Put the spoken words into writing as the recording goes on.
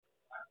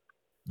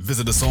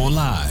Visit us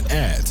online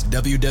at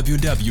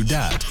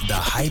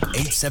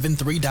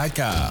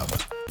www.thehype873.com.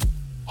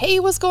 Hey,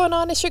 what's going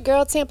on? It's your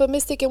girl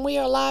TampaMystic, and we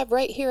are live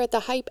right here at the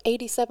Hype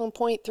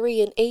 87.3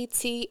 in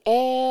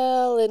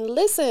ATL. And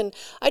listen,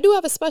 I do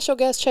have a special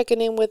guest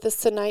checking in with us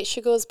tonight. She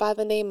goes by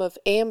the name of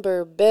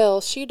Amber Bell.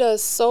 She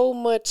does so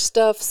much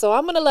stuff, so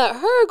I'm going to let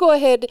her go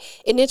ahead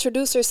and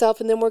introduce herself,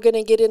 and then we're going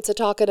to get into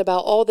talking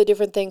about all the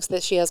different things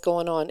that she has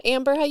going on.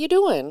 Amber, how you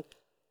doing?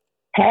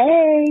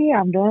 Hey,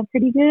 I'm doing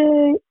pretty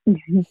good.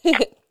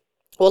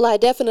 Well, I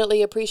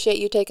definitely appreciate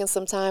you taking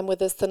some time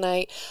with us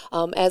tonight.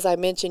 As I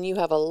mentioned, you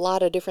have a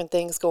lot of different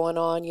things going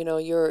on. You know,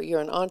 you're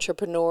an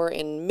entrepreneur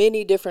in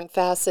many different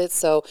facets.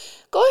 So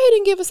go ahead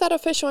and give us that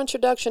official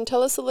introduction.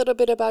 Tell us a little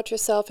bit about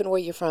yourself and where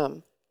you're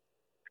from.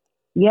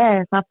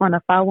 Yes, I'm from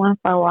the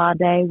 414 all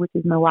day, which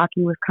is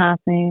Milwaukee,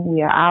 Wisconsin.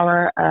 We are an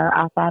hour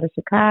outside of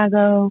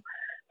Chicago.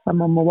 So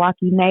I'm a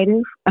Milwaukee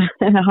native,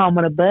 home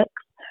of the Bucks.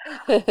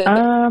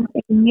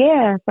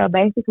 Yeah, so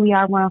basically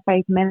I run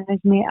Faith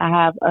Management. I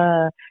have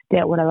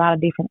dealt with a lot of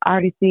different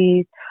artists.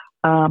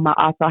 I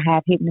also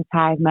have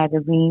Hypnotize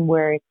magazine,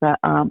 where it's a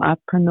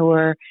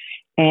entrepreneur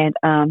and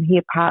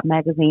hip hop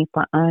magazine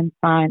for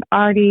unsigned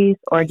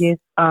artists or just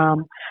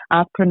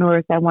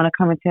entrepreneurs that want to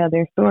come and tell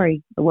their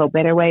story. What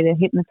better way to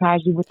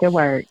hypnotize you with their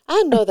words?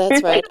 I know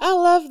that's right. I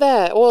love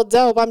that. Well,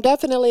 dope. I'm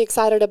definitely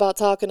excited about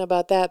talking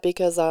about that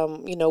because,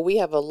 we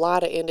have a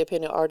lot of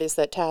independent artists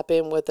that tap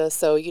in with us.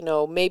 So,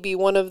 maybe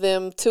one of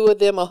them, two of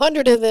them,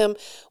 100 of them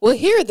will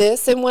hear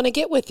this and want to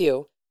get with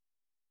you.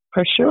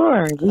 For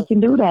sure. We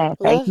can do that.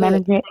 Faith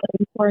Management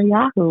for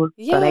Yahoo.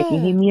 Yeah. So they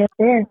can hit me up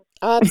there.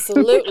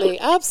 Absolutely.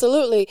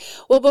 Absolutely.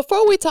 Well,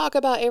 before we talk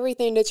about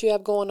everything that you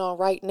have going on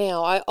right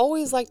now, I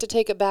always like to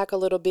take it back a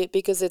little bit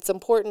because it's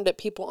important that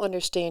people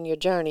understand your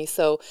journey.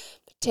 So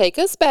take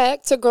us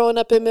back to growing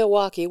up in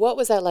Milwaukee. What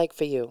was that like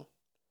for you?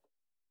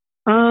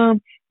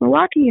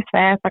 Milwaukee is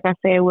fast. Like I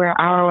said, we're an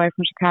hour away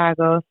from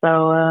Chicago.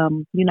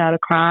 So, the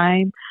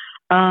crime.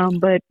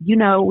 But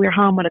we're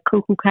home of the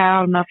Cuckoo Cow. I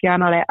don't know if y'all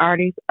know that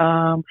artist,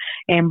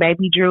 and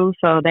Baby Drew.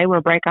 So they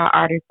were breakout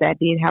artists that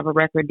did have a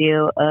record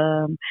deal.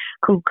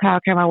 Cuckoo Cow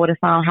came out with a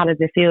song, How Does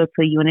It Feel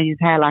to You? And it just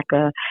had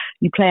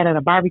you played at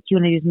a barbecue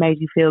and it just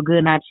made you feel good.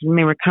 And I just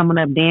remember coming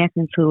up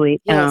dancing to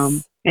it,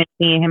 Yes. and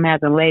seeing him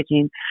as a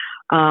legend,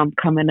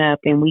 coming up.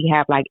 And we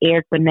have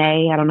Eric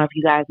Benet. I don't know if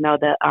you guys know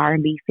the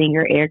R&B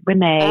singer, Eric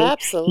Benet. He's from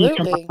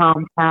Absolutely. my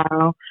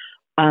hometown.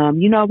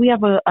 We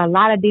have a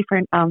lot of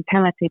different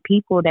talented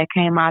people that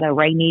came out of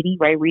Ray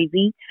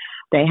Reezy.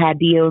 They had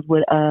deals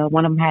with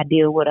one of them had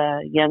deal with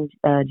a young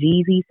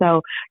Jeezy.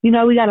 So we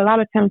got a lot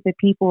of talented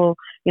people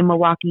in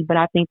Milwaukee, but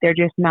I think they're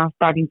just now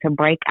starting to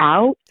break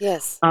out.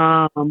 Yes.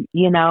 And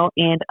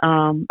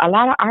a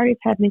lot of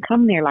artists have been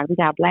coming there. Like we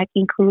got Black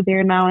Ink Crew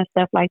there now and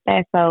stuff like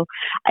that. So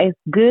it's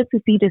good to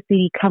see the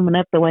city coming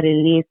up the way that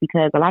it is,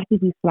 because a lot of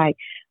people is like,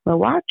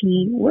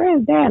 Milwaukee, where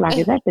is that?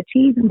 Is that the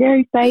cheese and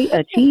dairy state,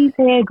 a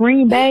cheesehead,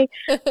 Green Bay?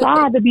 So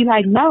I had to be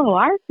like, no,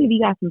 our city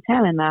got some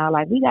talent now.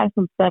 We got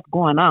some stuff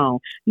going on.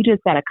 You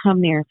just got to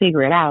come there and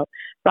figure it out.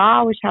 So I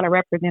always try to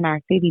represent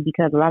our city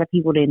because a lot of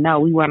people didn't know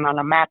we weren't on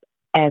the map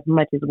as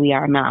much as we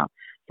are now.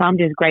 So I'm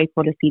just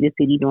grateful to see the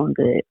city doing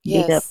good.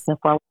 Yes. Big up to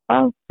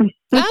 414.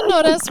 I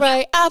know that's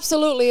right.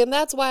 Absolutely. And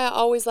that's why I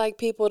always like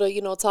people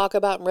to, talk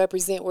about and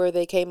represent where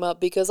they came up,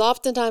 because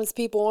oftentimes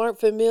people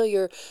aren't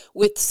familiar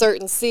with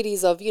certain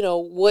cities of,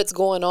 what's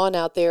going on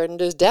out there. And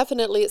there's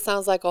definitely, it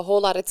sounds like a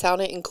whole lot of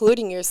talent,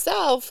 including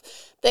yourself,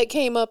 that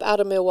came up out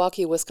of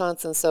Milwaukee,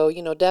 Wisconsin. So,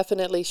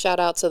 definitely shout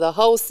out to the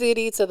whole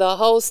city, to the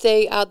whole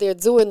state out there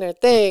doing their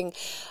thing.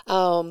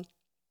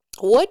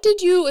 What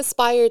did you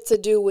aspire to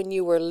do when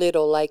you were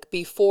little,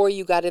 before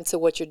you got into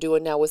what you're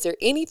doing now? Was there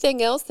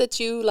anything else that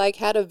you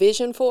had a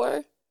vision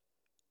for?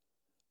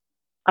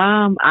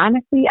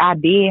 Honestly, I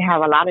did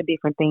have a lot of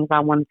different things I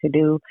wanted to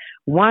do.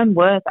 One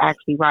was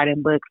actually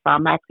writing books. So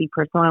I'm actually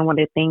pursuing one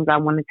of the things I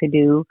wanted to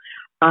do.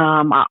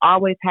 I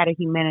always had a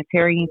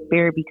humanitarian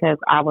spirit because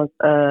I was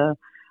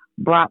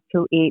brought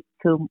to it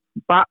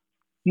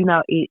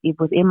it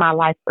was in my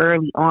life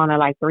early on.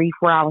 At 3-4,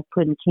 I was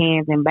putting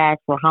cans and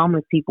bags for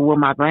homeless people with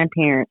my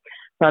grandparents.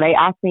 So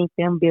I seen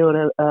them build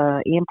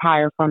a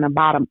empire from the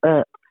bottom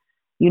up.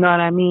 You know what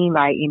I mean?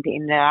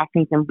 And I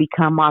think them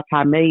become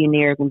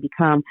multimillionaires and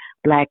become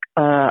Black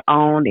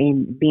owned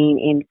and being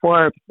in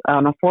Forbes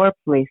on a Forbes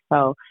list.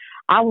 So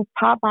I was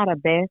taught by the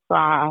best. So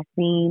I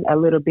seen a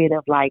little bit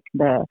of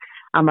the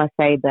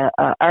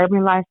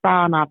urban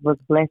lifestyle, and I was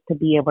blessed to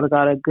be able to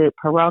go to good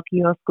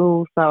parochial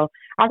school. So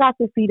I got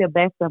to see the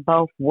best of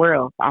both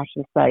worlds, I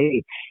should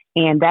say.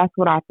 And that's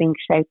what I think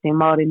shaped and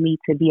molded me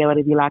to be able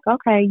to be like,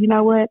 okay, you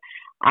know what?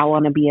 I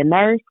want to be a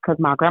nurse, because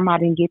my grandma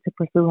didn't get to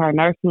pursue her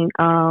nursing,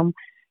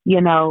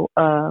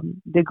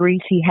 degree.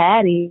 She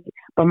had it,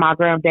 but my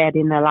granddad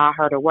didn't allow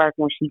her to work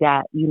when she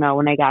got,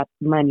 when they got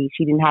money.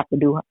 She didn't have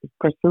to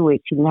pursue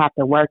it. She didn't have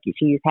to work it.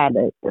 She just had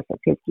the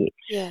certificate.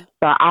 Yeah.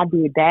 So I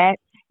did that.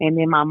 And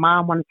then my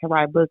mom wanted to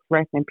write books,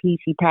 rest in peace.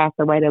 She passed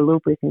away to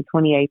lupus in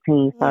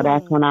 2018. So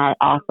that's when I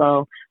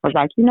also was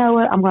like, you know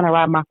what? I'm going to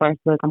write my first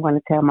book. I'm going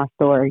to tell my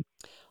story.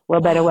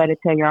 what better Wow. way to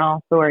tell your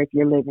own story if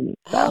you're living it?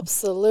 So, yeah.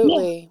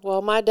 Absolutely.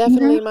 Well,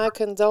 hmm my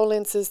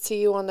condolences to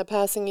you on the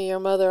passing of your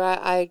mother.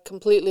 I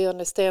completely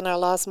understand. I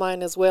lost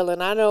mine as well,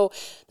 and I know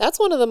that's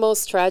one of the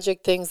most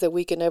tragic things that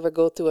we can ever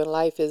go through in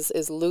life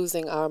is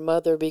losing our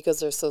mother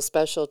because they're so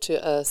special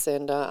to us.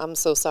 And I'm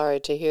so sorry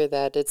to hear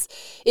that.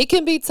 It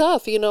can be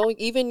tough,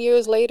 Even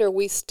years later,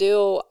 we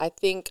still, I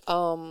think,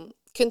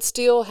 can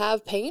still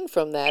have pain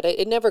from that.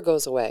 It never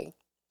goes away.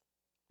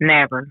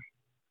 Never.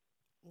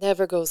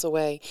 Never goes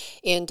away.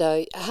 And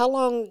how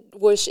long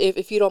was she,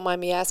 if you don't mind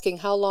me asking,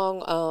 how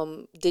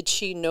long did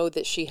she know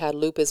that she had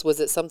lupus? Was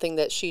it something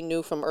that she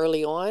knew from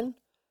early on?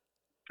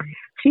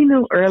 She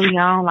knew early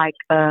on, like,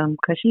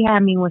 'cause she had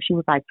me when she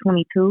was like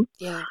 22,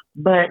 Yeah.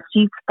 but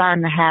she's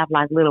starting to have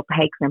like little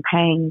aches and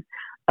pains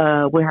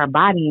with her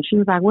body, and she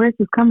was like, "Where's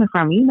this coming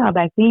from?"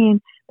 Back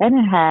then they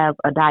didn't have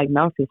a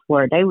diagnosis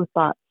for it. They was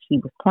thought she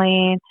was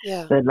playing,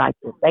 Yeah. but like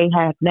they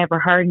had never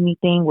heard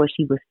anything what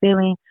she was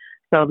feeling.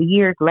 So the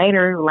years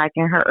later, like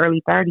in her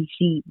early 30s,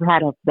 she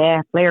had a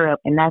bad flare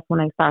up, and that's when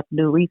they started to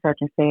do research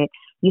and said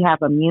you have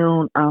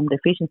immune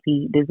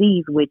deficiency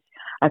disease, which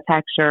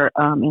attacks your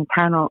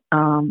internal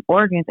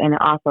organs, and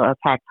it also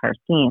attacks her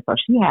skin. So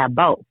she had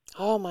both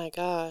Oh my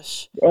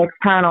gosh.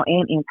 external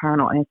and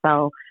internal. And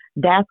so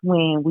that's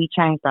when we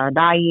changed our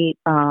diet.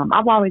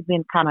 I've always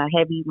been kind of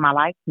heavy in my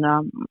life,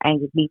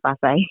 Angus beef, I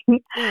say.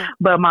 Yeah.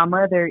 But my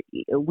mother,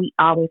 we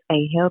always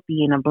ate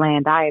healthy in a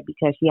bland diet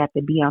because she had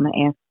to be on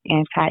an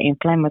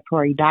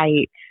anti-inflammatory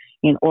diet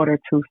in order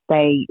to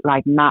stay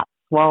like not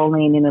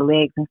swollen in the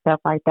legs and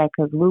stuff like that.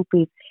 Because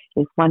lupus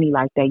is funny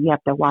like that. You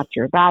have to watch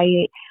your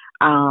diet.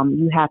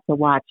 You have to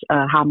watch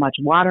how much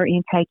water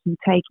intake you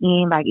take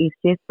in. Like it's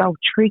just so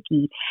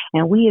tricky.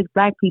 And we as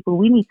Black people,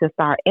 we need to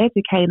start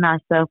educating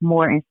ourselves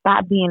more and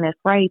stop being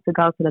afraid to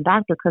go to the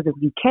doctor. Because if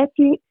you catch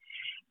it,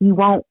 you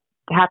won't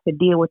have to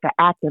deal with the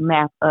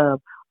aftermath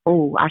of,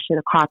 oh, I should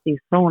have caught this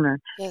sooner.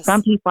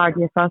 Some Yes. people are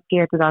just so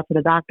scared to go to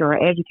the doctor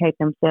or educate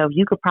themselves.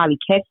 You could probably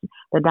catch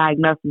the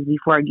diagnosis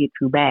before it gets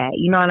too bad.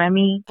 You know what I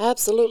mean?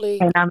 Absolutely.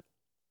 And I'm,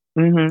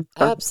 so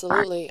sorry.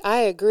 Absolutely. I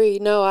agree.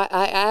 No, I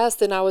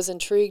asked and I was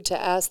intrigued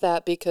to ask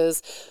that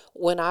because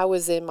when I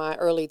was in my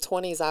early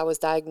 20s, I was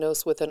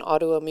diagnosed with an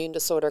autoimmune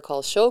disorder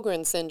called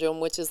Sjogren's syndrome,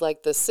 which is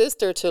like the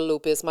sister to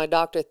lupus. My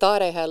doctor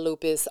thought I had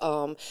lupus.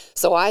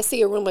 So I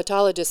see a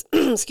rheumatologist,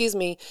 excuse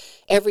me,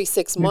 every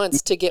 6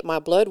 months to get my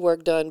blood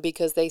work done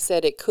because they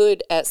said it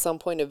could at some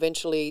point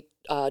eventually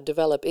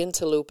develop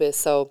into lupus.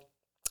 So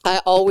I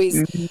always,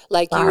 hmm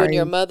like you and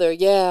your Sorry. mother,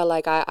 yeah,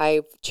 like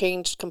I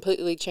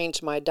completely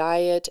changed my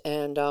diet.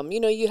 And,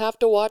 you have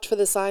to watch for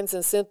the signs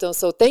and symptoms.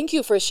 So thank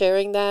you for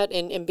sharing that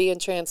and being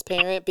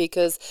transparent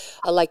because,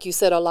 like you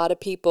said, a lot of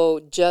people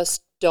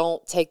just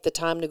don't take the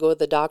time to go to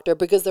the doctor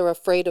because they're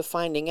afraid of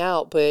finding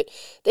out, but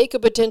they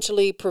could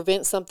potentially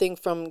prevent something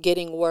from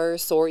getting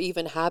worse or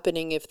even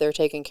happening if they're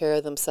taking care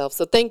of themselves.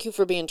 So thank you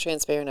for being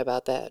transparent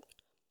about that.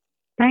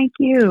 Thank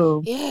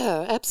you.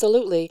 Yeah,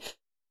 absolutely.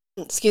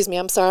 Excuse me,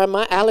 I'm sorry.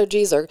 My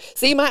allergies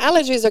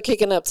are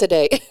kicking up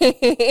today.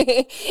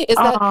 It's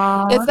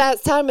Aw.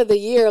 that time of the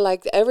year,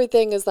 like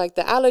everything is like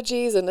the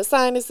allergies and the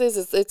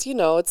sinuses.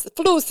 It's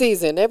flu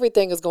season.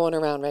 Everything is going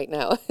around right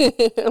now. Yes,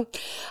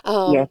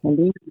 um,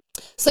 indeed.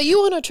 so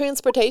you own a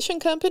transportation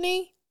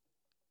company?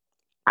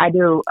 I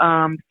do.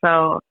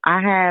 So I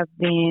have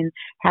been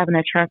having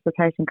a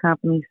transportation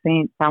company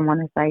since I want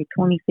to say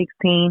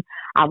 2016.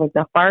 I was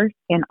the first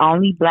and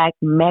only Black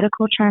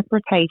medical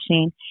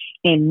transportation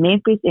in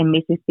Memphis in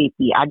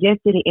Mississippi. I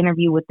just did an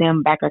interview with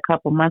them back a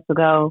couple months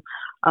ago.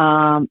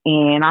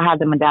 And I have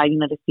the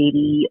medallion of the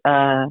city.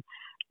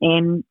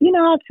 And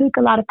I took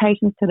a lot of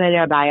patients to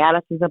their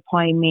dialysis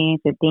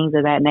appointments and things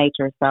of that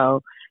nature.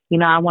 So,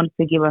 I wanted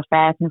to give a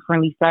fast and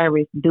friendly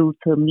service due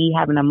to me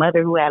having a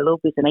mother who had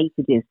lupus, and they used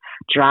to just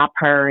drop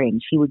her,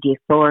 and she would get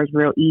sores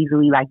real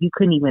easily. Like you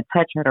couldn't even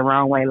touch her the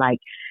wrong way. Like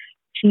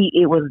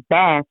it was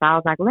bad. So I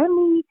was like, let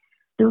me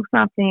do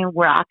something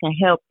where I can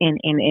help and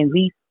at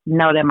least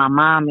know that my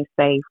mom is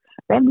safe.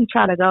 Let me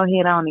try to go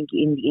ahead on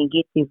and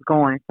get this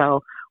going.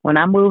 So when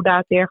I moved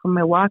out there from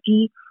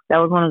Milwaukee, that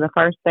was one of the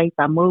first states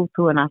I moved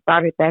to, and I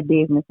started that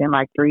business in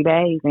like 3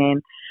 days,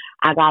 and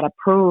I got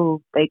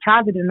approved. They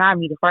tried to deny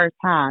me the first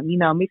time.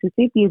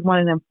 Mississippi is one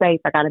of them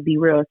states. I got to be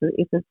real.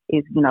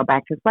 It's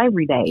back to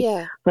slavery days.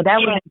 Yeah. So that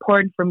was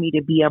important for me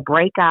to be a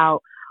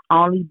breakout,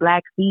 only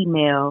Black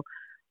female.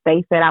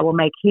 They said I will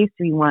make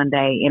history one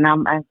day, and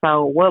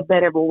so what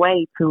better of a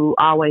way to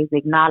always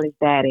acknowledge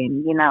that,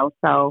 and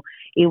so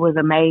it was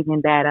amazing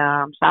that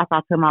shout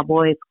out to my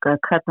boys,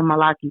 Custom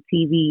Malarkey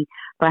TV,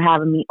 for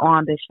having me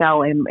on the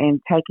show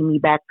and taking me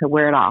back to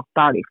where it all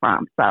started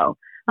from. So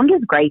I'm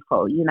just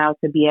grateful,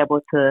 to be able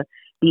to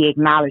be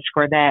acknowledged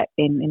for that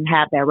and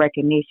have that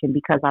recognition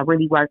because I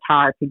really worked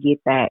hard to get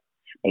that.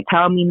 They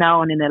told me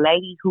no, and then the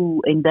lady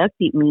who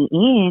inducted me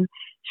in,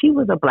 she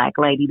was a Black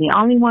lady, the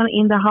only one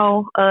in the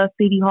whole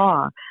city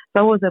hall.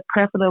 So it was a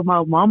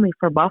preferable moment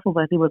for both of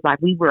us. It was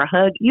like we were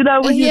hugged. It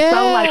was just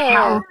so like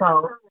Yeah.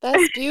 powerful.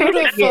 That's Yeah.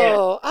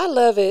 beautiful. I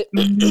love it.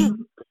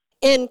 hmm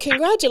And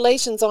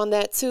congratulations on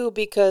that too,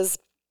 because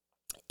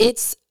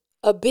It's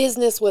a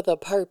business with a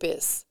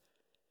purpose.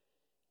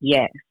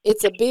 Yes.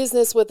 It's a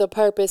business with a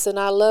purpose, and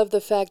I love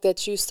the fact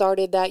that you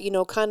started that,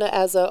 kind of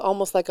as a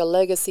almost like a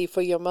legacy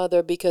for your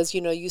mother, because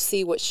you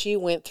see what she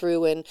went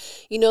through. And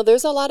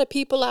there's a lot of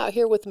people out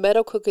here with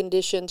medical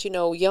conditions,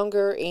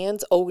 younger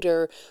and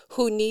older,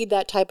 who need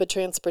that type of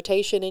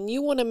transportation, and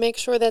you want to make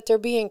sure that they're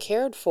being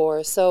cared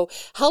for. So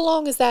how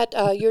long has that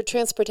your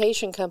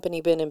transportation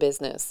company been in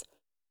business?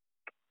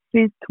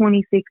 Since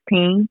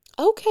 2016.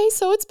 Okay,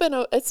 so it's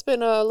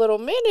been a little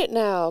minute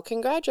now. It's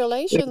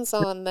Congratulations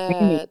on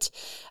finished.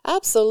 that.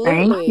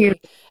 Thank you. Absolutely.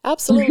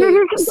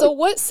 Absolutely. So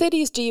what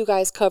cities do you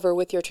guys cover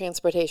with your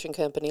transportation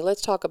company?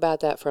 Let's talk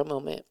about that for a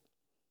moment.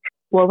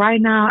 Well,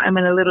 right now I'm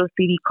in a little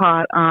city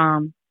called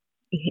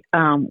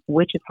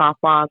Wichita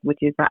Falls, which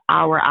is an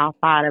hour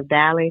outside of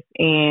Dallas,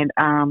 and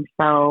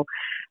so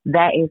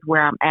that is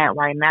where I'm at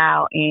right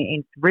now, and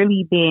it's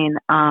really been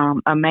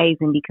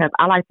amazing because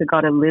I like to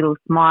go to little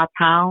small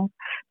towns.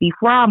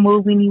 Before I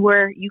move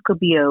anywhere, you could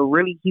be a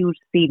really huge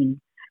city.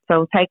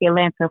 So take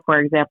Atlanta for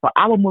example.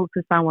 I would move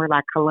to somewhere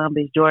like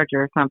Columbus, Georgia,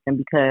 or something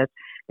because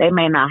they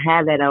may not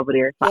have that over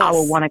there. So I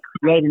would Yes. want to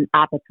create an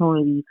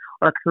opportunity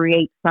or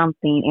create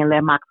something and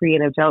let my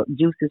creative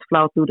juices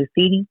flow through the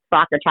city so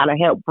I could try to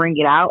help bring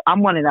it out.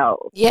 I'm one of those.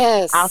 I'll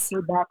Yes.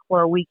 sit back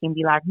for a week and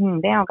be like,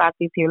 they don't got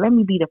this here. Let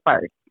me be the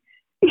first.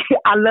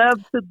 I love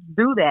to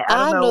do that. I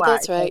don't I know know why.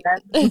 that's So right.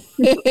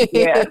 that's,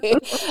 yeah.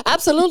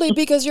 Absolutely,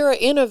 because you're an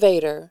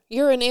innovator.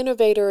 You're an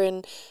innovator,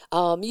 and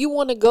you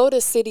want to go to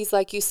cities,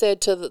 like you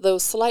said, to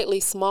those slightly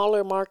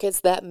smaller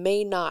markets that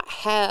may not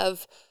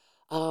have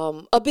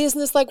a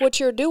business like what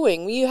you're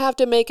doing. You have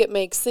to make it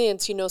make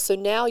sense, So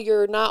now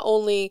you're not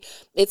only,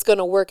 it's going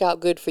to work out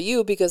good for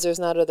you because there's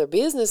not other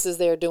businesses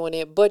there doing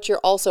it, but you're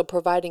also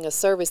providing a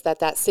service that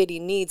that city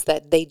needs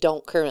that they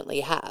don't currently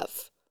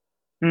have.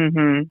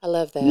 Mhm. I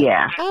love that.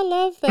 Yeah. I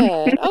love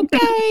that.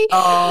 Okay.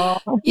 Oh,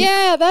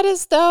 Yeah, that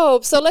is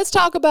dope. So let's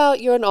talk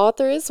about, you're an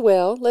author as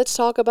well. Let's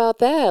talk about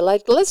that.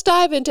 Like, let's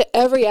dive into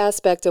every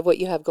aspect of what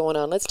you have going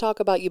on. Let's talk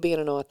about you being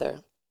an author.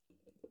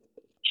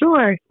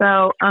 sure.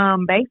 So,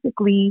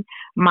 basically,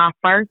 my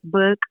first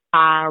book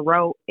I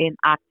wrote in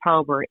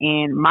October,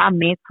 and my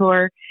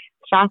mentor,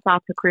 shouts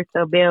out to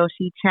Crystal Bell,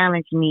 she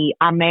challenged me.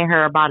 I met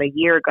her about a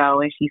year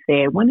ago, and she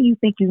said, "When do you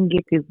think you can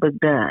get this book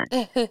done?"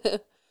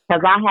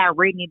 Because I had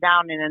written it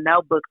down in a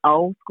notebook,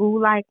 old school.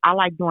 Like I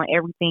like doing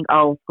everything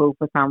old school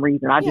for some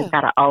reason. I just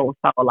Yeah, got an old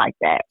soul like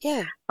that.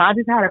 yeah. So I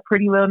just had a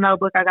pretty little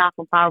notebook I got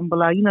from Five and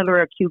Below. You know the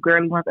real cute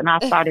girly ones, and I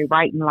started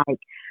writing like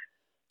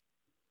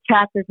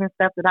chapters and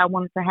stuff that I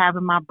wanted to have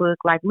in my book,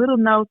 like little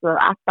notes.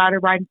 I started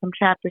writing some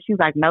chapters. She was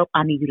like, "Nope,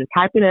 I need you to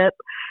type it up.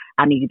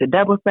 I need you to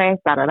double space,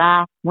 da da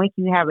da. When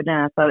can you have it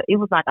done?" So it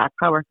was like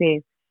October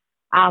 5th.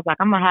 I was like,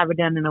 "I'm gonna have it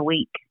done in a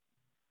week."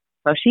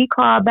 So she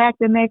called back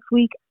the next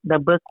week. The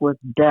book was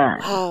done.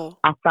 Wow.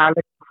 I started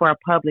looking for a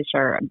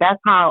publisher.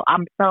 That's how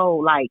I'm so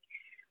like,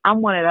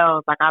 I'm one of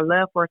those. Like, I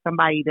love for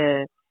somebody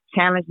to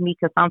challenge me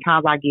because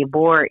sometimes I get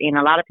bored. And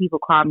a lot of people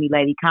call me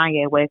Lady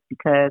Kanye West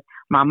because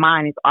my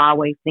mind is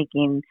always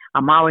thinking,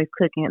 I'm always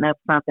cooking up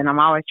something. I'm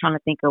always trying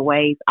to think of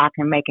ways I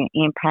can make an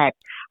impact.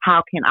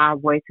 How can our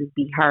voices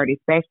be heard,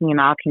 especially in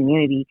our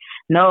community?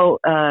 No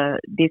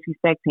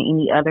disrespect to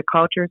any other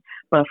cultures,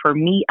 but for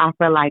me, I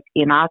feel like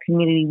in our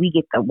community, we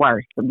get the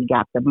worst. We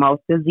got the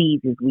most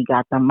diseases. We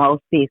got the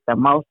most this, the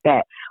most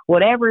that.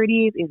 Whatever it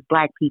is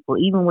Black people.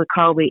 Even with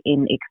COVID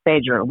and et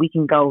cetera, we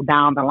can go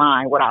down the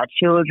line with our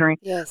children.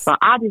 Yes. So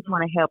I just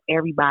want to help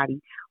everybody,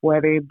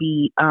 whether it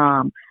be,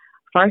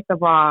 first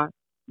of all,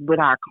 with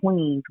our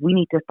queens, we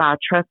need to start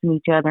trusting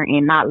each other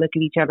and not look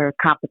at each other as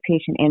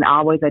competition and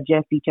always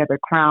adjust each other's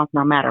crowns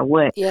no matter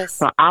what. Yes.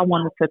 So I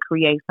wanted to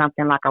create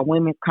something like a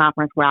women's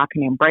conference where I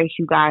can embrace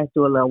you guys,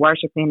 do a little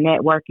worship and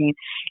networking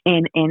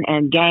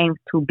and games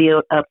to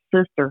build up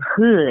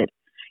sisterhood.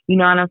 You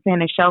know what I'm saying?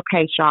 To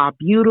showcase y'all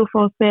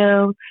beautiful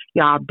selves,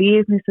 y'all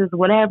businesses,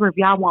 whatever. If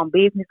y'all want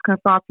business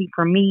consulting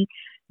from me,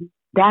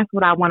 that's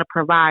what I want to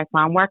provide. So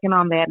I'm working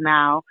on that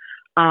now.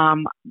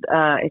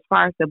 As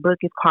far as the book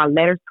is called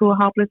Letters to a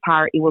Hopeless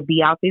Heart, it will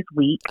be out this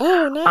week.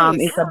 Oh,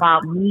 It's nice.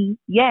 about me.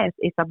 Yes,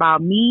 it's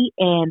about me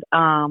and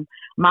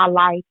my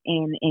life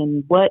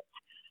and what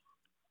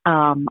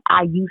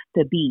I used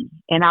to be.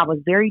 And I was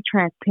very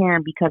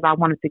transparent because I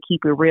wanted to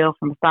keep it real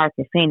from start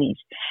to finish.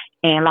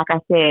 And like I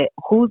said,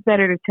 who's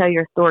better to tell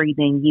your story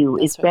than you?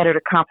 It's That's right. better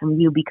to come from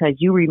you because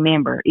you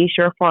remember. It's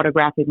your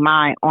photographic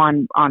mind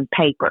on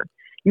paper.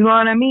 You know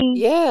what I mean?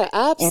 Yeah,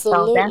 And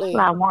so that's what absolutely.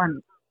 I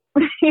wanted.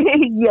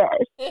 Yes.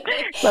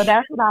 So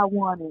that's what I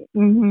wanted.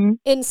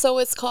 And so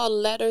it's called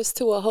Letters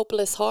to a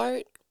Hopeless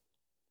Heart.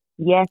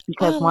 Yes,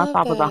 because I once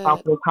love I was a that.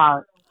 hopeless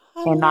heart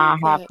I and now love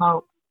I have that.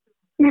 hope.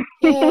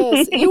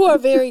 Yes, you are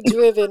very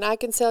driven. I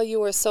can tell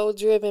you are so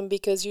driven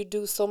because you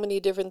do so many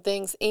different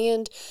things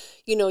and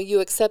you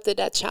accepted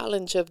that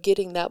challenge of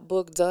getting that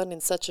book done in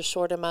such a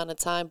short amount of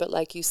time. But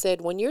like you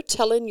said, when you're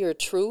telling your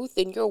truth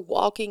and you're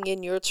walking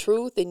in your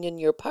truth and in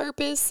your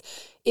purpose,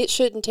 it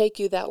shouldn't take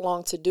you that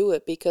long to do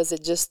it because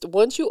it just,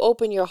 once you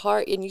open your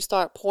heart and you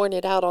start pouring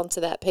it out onto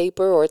that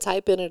paper or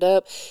typing it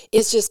up,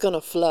 it's just going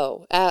to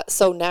flow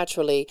so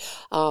naturally.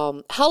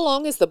 How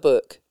long is the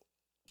book?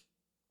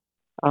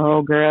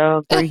 Oh,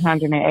 girl,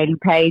 380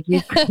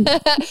 pages.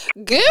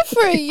 Good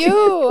for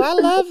you. I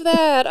love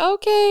that.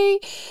 Okay.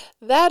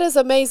 That is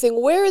amazing.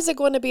 Where is it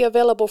going to be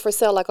available for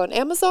sale? Like on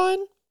Amazon?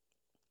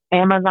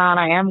 Amazon.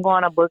 I am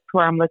going a book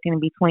tour. I'm looking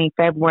between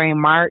February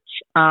and March.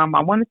 I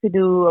wanted to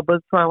do a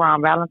book tour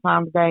around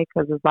Valentine's Day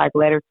because it's like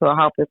Letter to a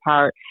Hopeless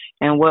Heart.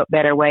 And what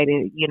better way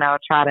to,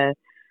 try to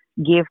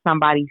give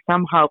somebody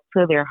some hope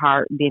to their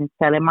heart than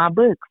selling my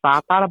book. So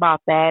I thought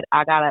about that.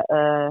 I got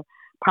a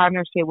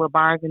partnership with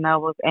Barnes and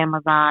Noble's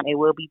Amazon. It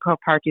will be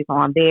purchased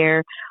on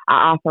there.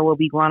 I also will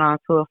be going on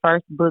to a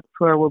first book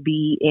tour will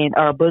be in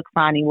or a book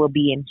signing will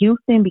be in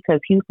Houston because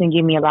Houston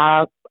give me a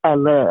lot of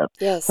love.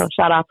 Yes. So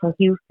shout out to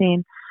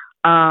Houston.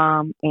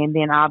 And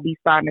then I'll be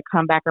starting to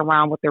come back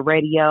around with the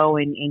radio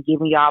and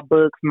giving y'all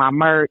books, my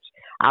merch.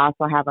 I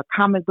also have a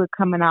comic book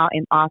coming out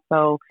and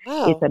also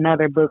it's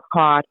another book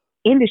called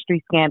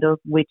Industry Scandals,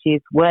 which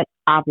is what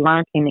I've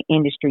learned in the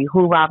industry,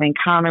 who I've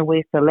encountered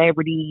with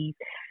celebrities,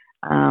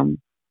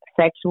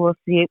 sexual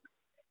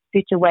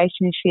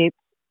situationships,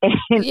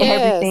 and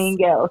everything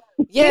else.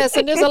 Yes,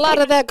 and there's a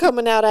lot of that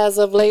coming out as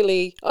of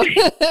lately.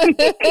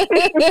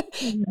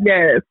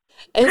 Yes.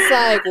 It's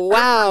like,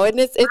 wow. And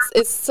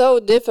it's so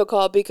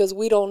difficult because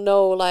we don't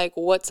know like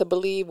what to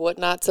believe, what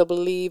not to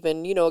believe.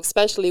 And,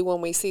 especially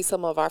when we see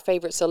some of our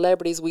favorite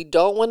celebrities, we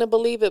don't want to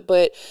believe it.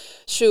 But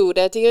shoot,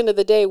 at the end of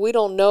the day, we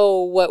don't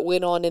know what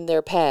went on in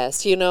their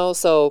past,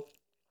 so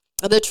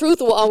the truth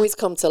will always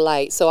come to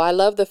light. So I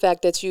love the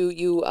fact that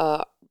you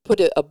put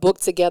a book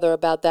together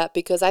about that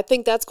because I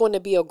think that's going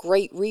to be a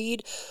great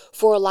read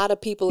for a lot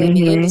of people in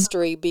the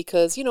industry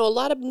because, a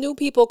lot of new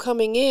people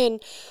coming in,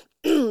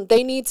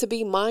 they need to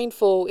be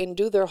mindful and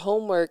do their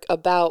homework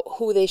about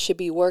who they should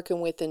be working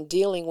with and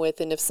dealing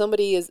with. And if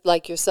somebody is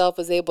like yourself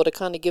is able to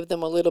kind of give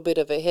them a little bit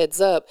of a heads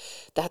up,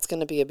 that's going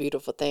to be a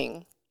beautiful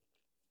thing.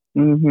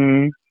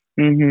 And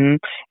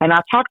I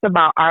talked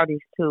about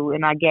artists too,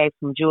 and I gave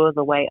some jewels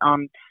away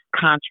on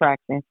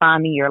contracts and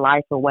finding your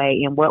life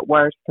away and what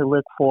words to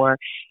look for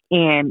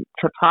and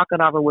to talk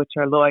it over with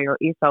your lawyer.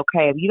 It's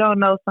okay. If you don't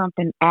know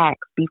something, ask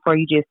before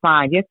you just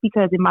sign. Just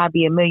because it might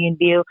be a million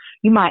deal,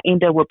 you might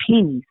end up with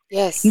pennies.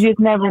 Yes. You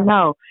just never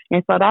know.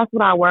 And so that's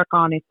what I work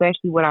on,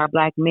 especially with our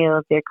black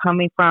males. They're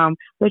coming from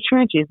the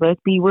trenches. Let's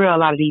be real, a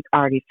lot of these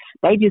artists,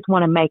 they just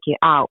want to make it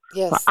out.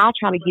 Yes. So I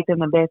try to get them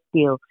the best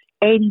deal.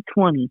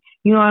 80-20.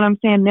 You know what I'm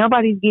saying?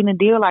 Nobody's getting a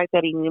deal like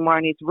that anymore,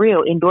 and it's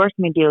real.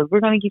 Endorsement deals. We're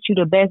going to get you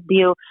the best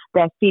deal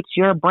that fits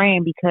your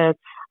brand because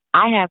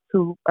I have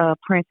two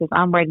princes.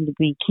 I'm ready to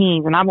be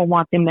kings, and I would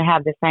want them to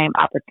have the same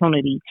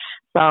opportunity.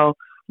 So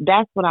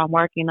that's what I'm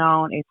working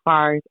on as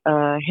far as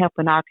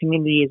helping our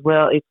community as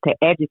well, is to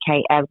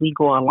educate as we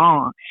go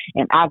along.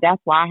 And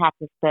that's why I have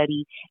to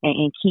study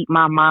and keep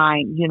my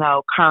mind,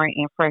 current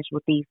and fresh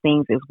with these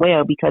things as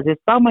well, because there's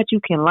so much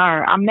you can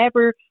learn. I'm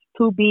never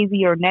too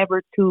busy or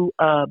never too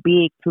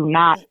big to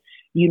not,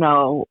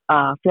 feel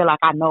like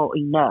I know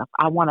enough.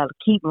 I want to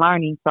keep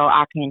learning so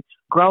I can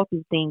grow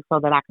through things so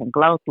that I can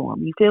glow through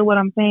them. You feel what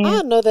I'm saying?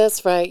 I know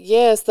that's right.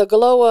 Yes, the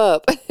glow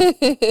up.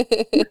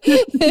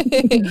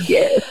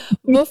 Yes.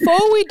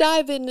 Before we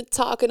dive in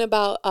talking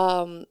about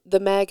the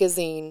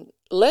magazine,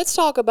 let's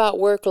talk about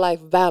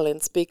work-life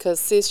balance because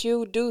sis,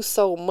 you do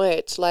so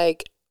much.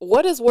 Like,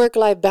 what does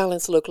work-life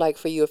balance look like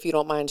for you, if you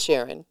don't mind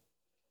sharing?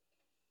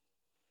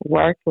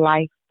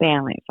 Work-life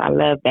balance. I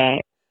love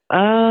that.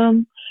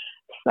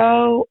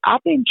 So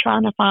I've been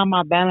trying to find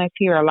my balance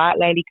here a lot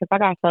lately because I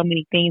got so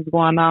many things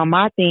going on.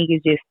 My thing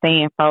is just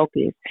staying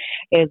focused.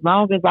 As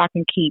long as I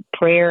can keep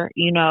prayer,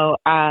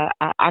 I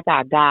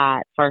got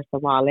God, first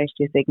of all. Let's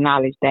just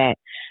acknowledge that.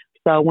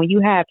 So when you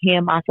have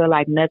him, I feel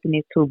like nothing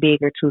is too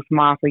big or too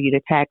small for you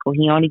to tackle.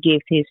 He only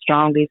gives his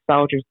strongest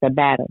soldiers the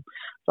battle.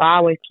 So I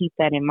always keep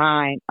that in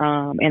mind.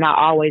 And I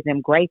always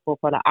am grateful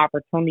for the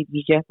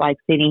opportunity, just like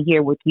sitting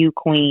here with you,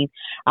 Queen.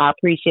 I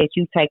appreciate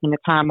you taking the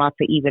time out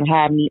to even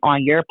have me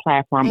on your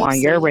platform, Absolutely.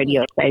 on your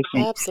radio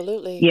station.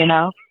 Absolutely.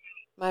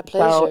 My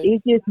pleasure. So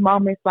it's just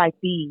moments like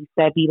these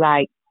that be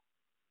like,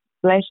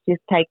 let's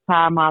just take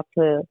time out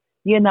to,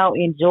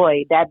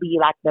 enjoy. That be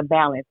like the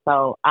balance.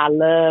 So I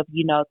love,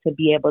 to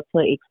be able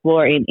to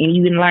explore and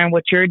even learn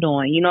what you're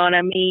doing. You know what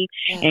I mean?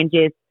 Yeah. And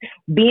just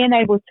being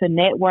able to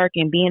network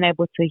and being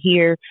able to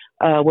hear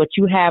what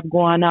you have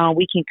going on,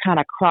 we can kind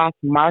of cross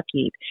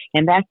market.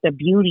 And that's the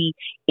beauty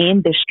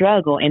in the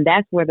struggle. And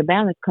that's where the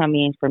balance come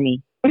in for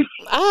me.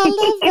 I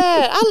love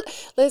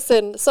that.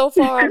 Listen, so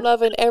far I'm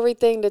loving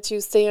everything that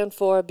you stand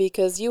for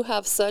because you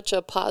have such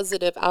a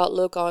positive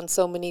outlook on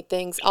so many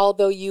things.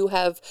 Although you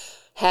have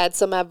had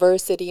some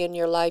adversity in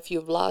your life,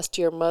 you've lost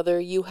your mother,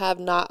 you have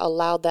not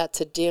allowed that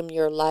to dim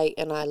your light,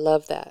 and I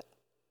love that.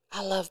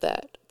 I love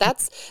that.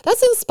 That's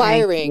Thank you.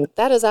 inspiring.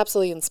 That is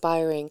absolutely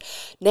inspiring.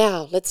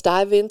 Now, let's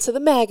dive into the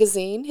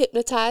magazine,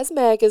 Hypnotize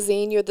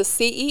Magazine. You're the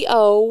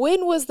CEO.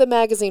 When was the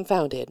magazine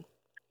founded?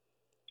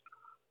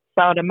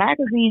 So the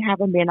magazine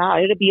haven't been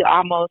out. It'll be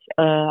almost,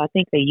 I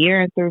think, a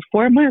year and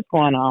 4 months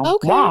going on.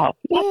 Okay. Wow.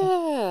 Yeah.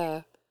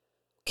 Yeah. Mhm.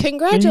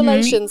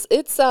 Congratulations.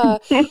 It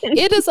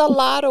is a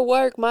lot of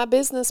work. My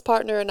business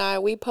partner and I,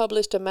 we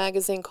published a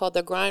magazine called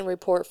The Grind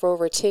Report for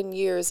over 10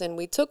 years, and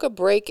we took a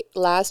break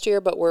last year,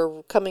 but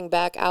we're coming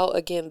back out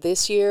again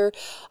this year,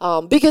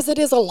 because it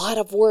is a lot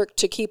of work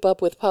to keep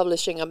up with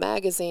publishing a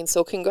magazine.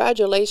 So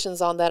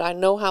congratulations on that. I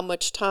know how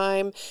much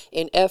time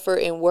and effort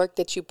and work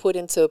that you put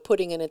into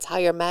putting an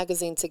entire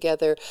magazine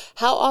together.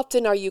 How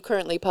often are you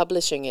currently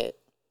publishing it?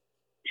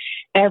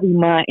 Every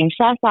month. And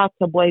shouts out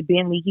to boy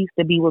Bentley. He used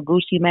to be with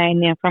Gucci Mane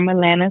then from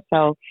Atlanta.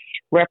 So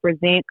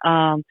represent.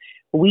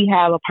 We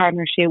have a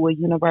partnership with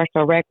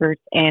Universal Records,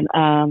 and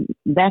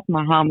that's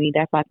my homie.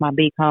 That's like my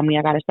big homie.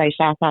 I gotta say,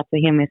 shouts out to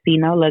him and See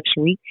No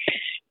Luxury,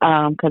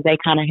 because they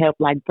kind of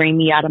helped like bring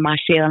me out of my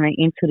shell and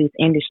into this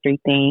industry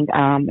thing.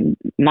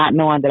 Not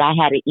knowing that I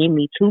had it in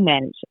me to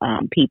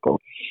manage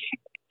people.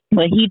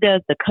 But he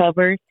does the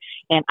covers,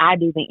 and I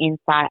do the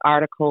inside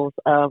articles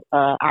of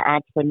our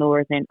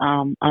entrepreneurs and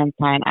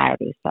unsigned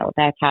artists. So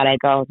that's how that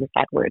goes. It's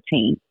like we're a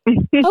team.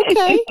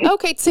 Okay,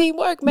 okay,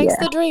 teamwork makes Yeah.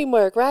 the dream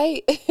work,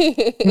 right?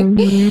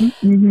 Mhm.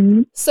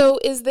 Mhm. So,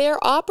 is there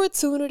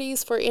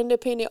opportunities for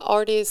independent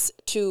artists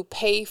to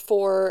pay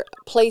for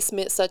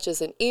placement such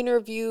as an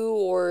interview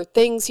or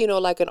things,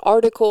 like an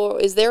article?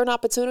 Is there an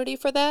opportunity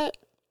for that?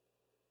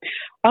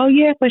 Oh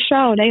yeah, for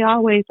sure. They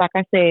always, like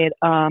I said,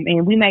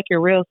 and we make it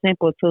real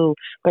simple too.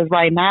 Because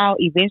right now,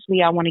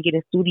 eventually, I want to get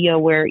a studio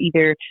where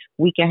either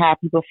we can have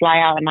people fly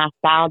out and I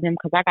style them.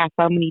 Because I got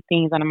so many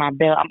things under my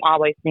belt. I'm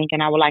always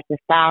thinking I would like to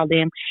style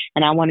them,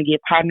 and I want to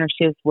get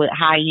partnerships with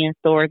high end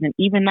stores, and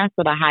even not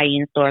for the high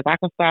end stores. I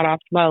can start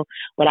off slow,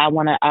 but I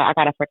want to. I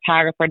got a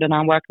photographer that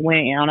I'm working with,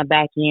 and on the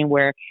back end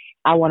where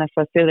I want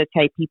to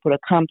facilitate people to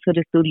come to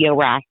the studio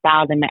where I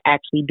style them and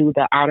actually do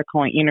the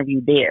article and interview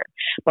there.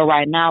 But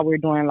right now we're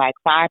doing like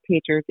 5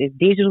 pictures. It's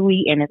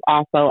digitally and it's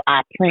also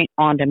I print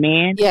on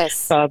demand. Yes.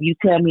 So if you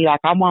tell me like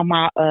I want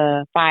my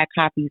 5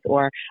 copies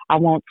or I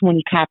want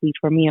 20 copies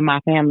for me and my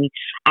family,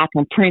 I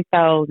can print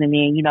those and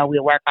then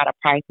we'll work out a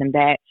price and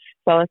that.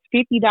 So it's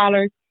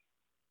 $50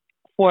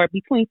 for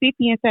between $50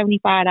 and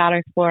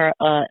 $75 for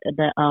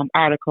the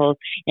articles,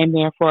 and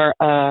then for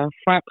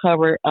front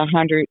cover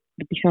 100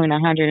 between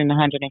 100 and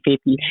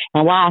 150.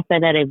 And why I say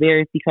that it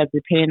varies because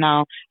depending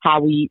on how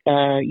we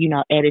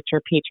edit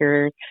your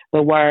pictures,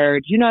 the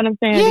words, you know what I'm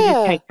saying? It just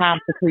Yeah. takes time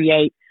to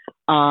create.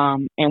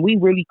 And we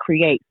really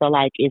create. So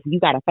like if you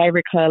got a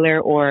favorite color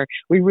or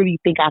we really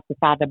think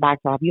outside the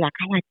box off, you like,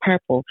 I like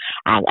purple.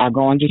 I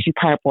go and get you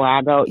purple.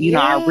 I go,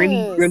 I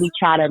really, really Yes.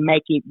 try to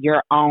make it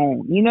your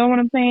own. You know what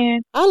I'm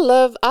saying? I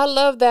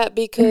love that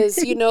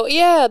because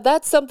yeah,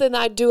 that's something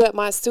I do at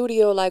my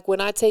studio. Like when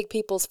I take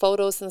people's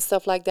photos and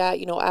stuff like that,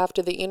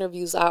 after the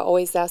interviews, I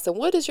always ask them,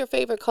 "What is your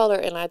favorite color?"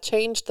 And I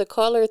change the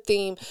color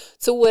theme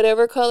to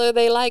whatever color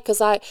they like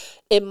because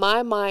in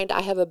my mind,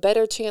 I have a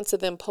better chance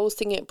of them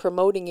posting it,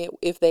 promoting it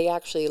if they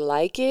actually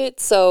like it.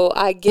 So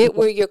I get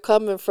where you're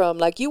coming from.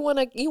 Like you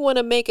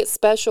wanna make it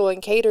special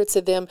and cater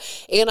to them.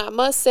 And I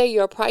must say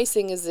your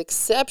pricing is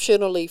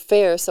exceptionally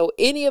fair. So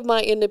any of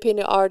my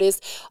independent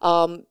artists,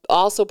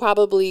 also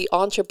probably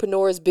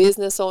entrepreneurs,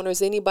 business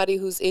owners, anybody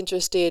who's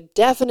interested,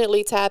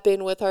 definitely tap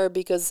in with her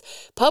because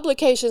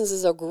publications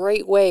is a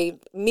great way.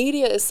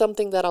 Media is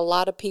something that a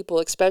lot of people,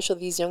 especially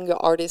these younger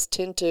artists,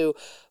 tend to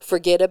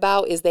forget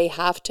about is they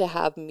have to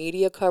have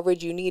media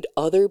coverage. You need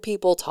other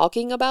people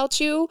talking about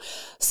you.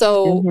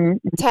 So hmm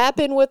tap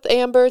in with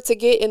Amber to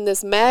get in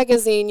this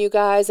magazine, you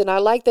guys. And I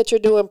like that you're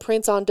doing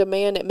prints on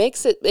demand. It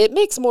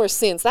makes more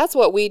sense. That's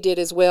what we did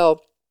as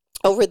well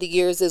over the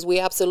years is we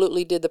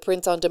absolutely did the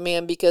print on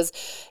demand because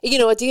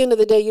at the end of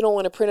the day you don't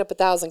want to print up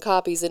 1,000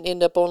 copies and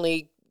end up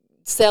only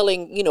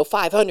selling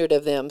 500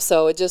 of them,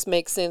 so it just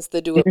makes sense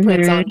to do a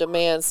prints hmm on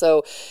demand.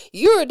 So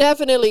you're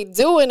definitely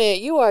doing it.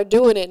 You are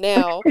doing it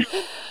now.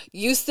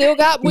 You still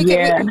got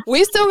Yeah.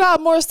 we still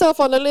got more stuff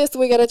on the list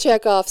we got to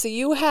check off. So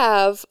you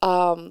have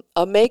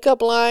a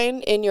makeup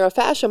line and you're a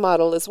fashion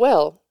model as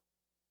well.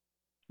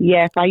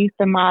 Yes, I used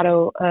to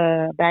model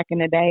back in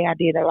the day. I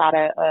did a lot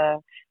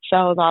of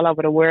shows all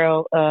over the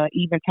world,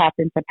 even tapped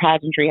into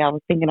pageantry. I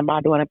was thinking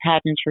about doing a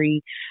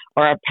pageantry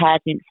or a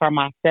pageant for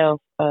myself,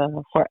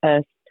 for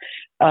us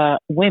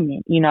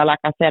women. Like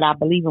I said, I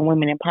believe in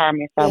women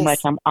empowerment so much.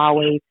 Yes. I'm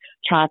always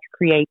trying to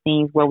create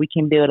things where we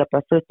can build up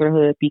a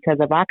sisterhood because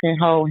if I can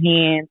hold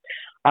hands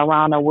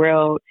around the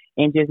world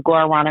and just go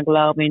around the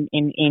globe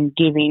and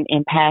giving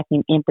and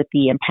passing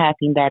empathy and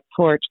passing that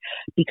torch,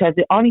 because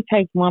it only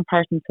takes one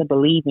person to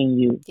believe in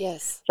you.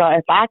 Yes. So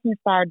if I can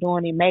start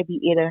doing it, maybe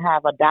it'll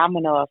have a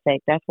domino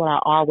effect. That's what I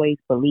always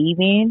believe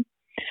in.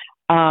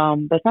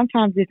 But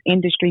sometimes this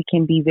industry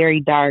can be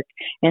very dark.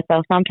 And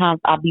so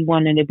sometimes I'll be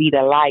wanting to be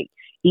the light,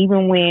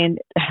 even when,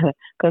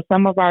 because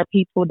some of our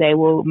people, they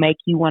will make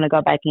you want to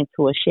go back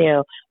into a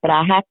shell. But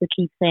I have to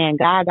keep saying,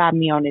 God got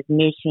me on this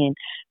mission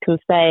to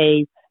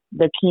save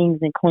the kings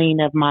and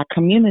queen of my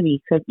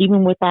community. Because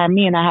even with our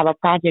men, I have a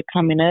project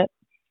coming up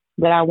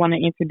that I want to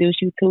introduce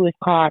you to. Is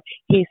called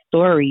His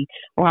Story,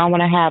 where I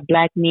want to have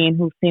Black men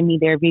who send me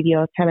their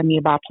videos telling me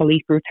about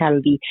police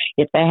brutality,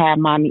 if they have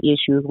mommy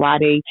issues, why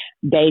they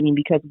dating.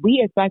 Because we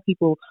as Black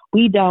people,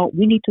 we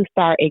need to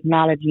start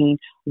acknowledging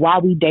why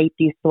we date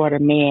this sort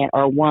of man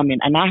or woman.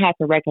 And I have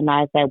to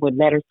recognize that with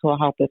Letters to a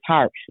Hopeless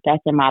Heart.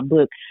 That's in my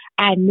book.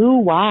 I knew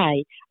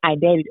why I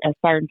dated a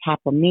certain type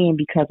of man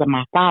because of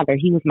my father.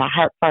 He was my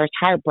first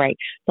heartbreak.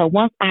 So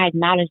once I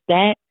acknowledged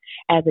that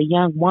as a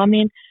young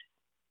woman,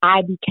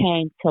 I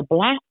became to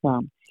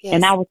blossom. Yes.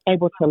 And I was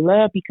able to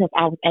love because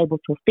I was able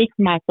to fix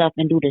myself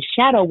and do the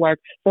shadow work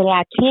so that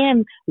I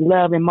can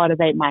love and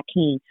motivate my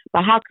king.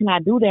 But how can I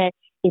do that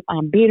if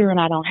I'm bitter and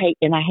I hate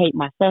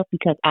myself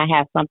because I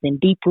have something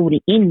deep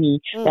rooted in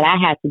me that I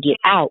have to get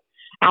out?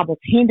 I was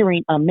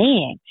hindering a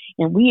man.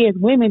 And we as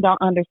women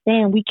don't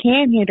understand we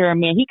can hinder a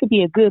man. He could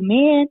be a good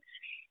man,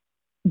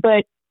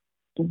 but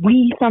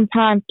we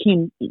sometimes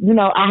can,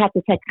 I have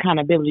to take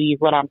accountability is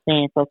what I'm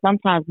saying. So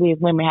sometimes we as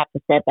women have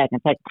to step back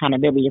and take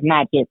accountability. It's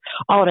not just,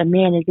 oh, the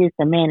man is this,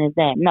 the man is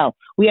that. No,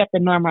 we have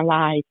to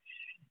normalize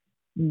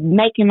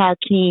making our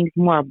kings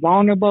more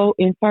vulnerable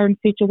in certain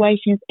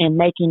situations and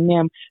making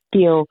them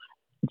feel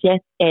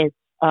just as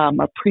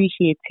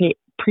appreciated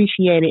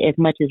as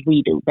much as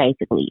we do,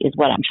 basically, is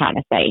what I'm trying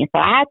to say. And so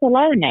I had to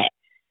learn that.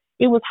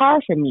 It was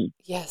hard for me.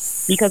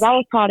 Yes. Because I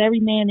was taught every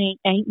man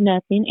ain't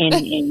nothing. And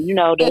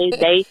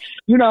they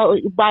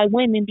by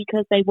women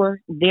because they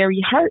were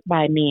very hurt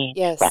by men.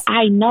 Yes. But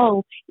I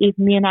know it's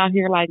men out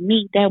here like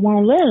me that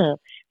won't love.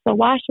 So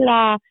why should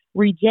I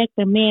reject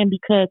a man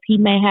because he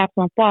may have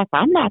some faults?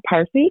 I'm not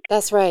perfect.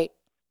 That's right.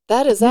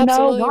 That is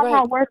absolutely why right.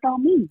 not work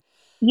on me?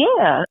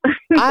 Yeah.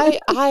 I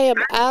am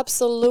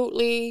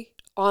absolutely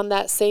on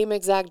that same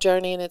exact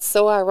journey, and it's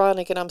so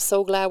ironic, and I'm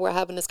so glad we're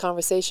having this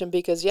conversation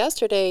because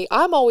yesterday,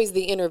 I'm always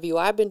the interviewer.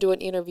 I've been doing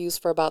interviews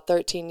for about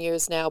 13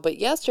 years now, but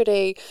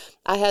yesterday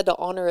I had the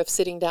honor of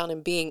sitting down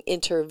and being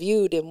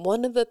interviewed, and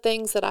one of the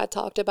things that I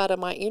talked about in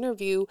my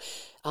interview,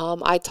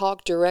 I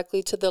talked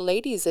directly to the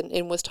ladies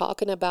and was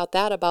talking about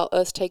that, about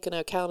us taking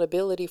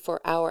accountability for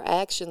our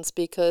actions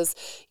because,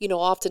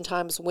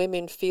 oftentimes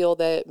women feel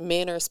that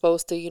men are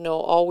supposed to,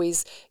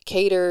 always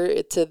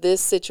cater to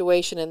this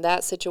situation and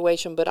that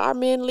situation, but our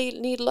men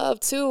need love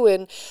too.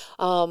 And,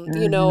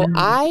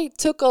 I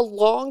took a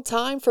long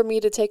time for me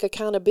to take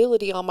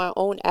accountability on my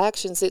own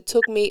actions. It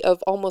took me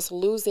of almost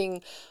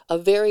losing a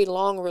very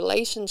long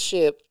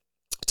relationship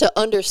to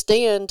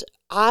understand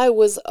I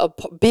was a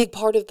big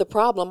part of the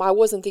problem. I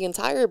wasn't the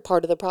entire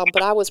part of the problem,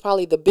 but I was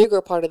probably the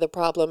bigger part of the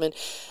problem. And,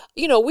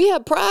 we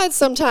have pride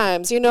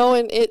sometimes,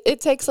 and it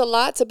takes a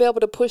lot to be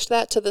able to push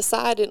that to the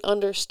side and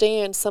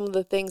understand some of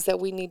the things that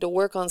we need to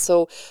work on.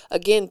 So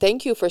again,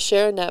 thank you for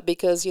sharing that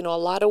because, a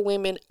lot of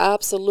women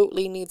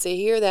absolutely need to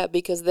hear that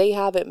because they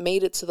haven't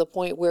made it to the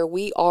point where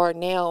we are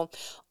now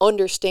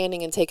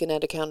understanding and taking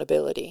that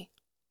accountability.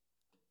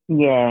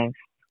 Yes.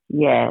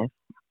 Yes.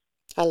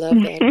 I love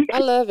that. I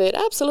love it.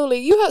 Absolutely.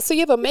 You have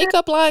a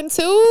makeup line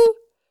too?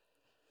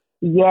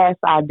 Yes,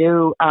 I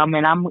do.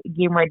 And I'm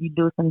getting ready to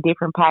do some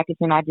different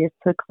packaging. I just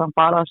took some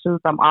photo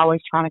shoots. I'm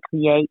always trying to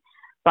create.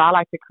 So I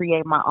like to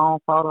create my own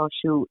photo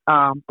shoot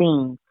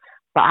themes.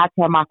 So I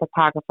tell my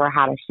photographer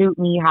how to shoot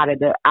me,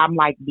 I'm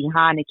like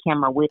behind the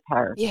camera with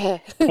her. Yeah.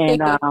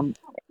 And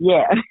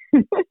yeah.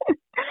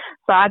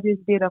 So I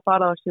just did a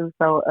photo shoot.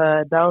 So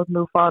those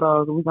new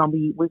photos we're gonna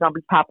be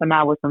popping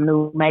out with some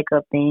new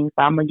makeup things.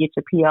 So I'm gonna get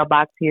your PL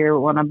box here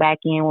when I'm back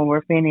in when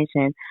we're finished,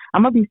 and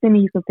I'm gonna be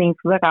sending you some things.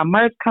 So I got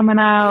merch coming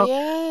out.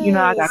 Yes.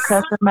 I got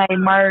custom made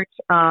merch.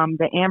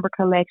 The Amber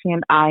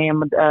collection. I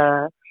am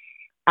the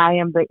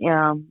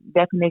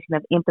definition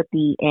of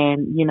empathy,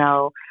 and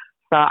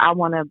so I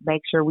want to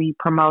make sure we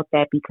promote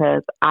that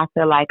because I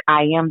feel like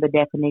I am the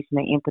definition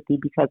of empathy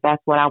because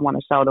that's what I want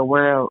to show the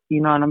world.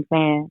 You know what I'm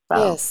saying?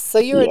 So, yes. So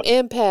you're an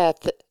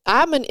empath.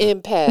 I'm an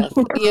empath,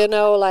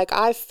 like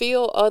I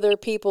feel other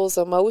people's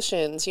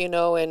emotions,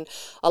 and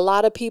a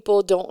lot of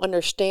people don't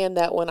understand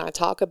that when I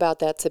talk about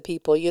that to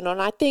people,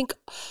 and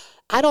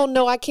I don't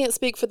know. I can't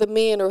speak for the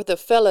men or the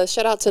fellas.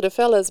 Shout out to the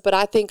fellas. But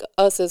I think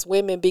us as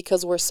women,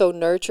 because we're so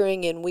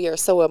nurturing and we are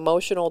so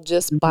emotional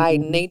just by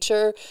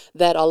nature,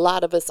 that a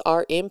lot of us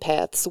are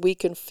empaths. We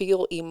can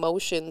feel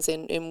emotions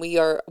and we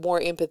are more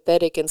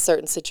empathetic in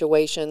certain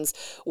situations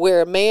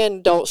where a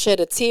man don't shed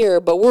a tear,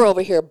 but we're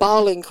over here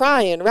bawling,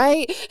 crying,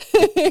 right?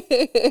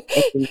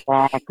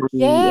 Exactly.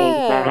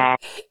 Yeah.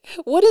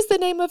 What is the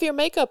name of your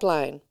makeup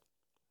line?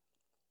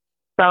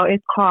 So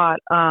it's called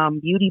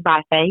Beauty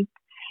by Faith.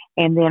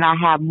 And then I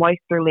have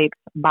Moisture Lips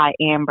by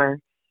Amber.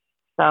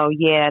 So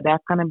yeah,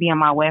 that's gonna be on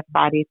my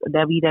website. It's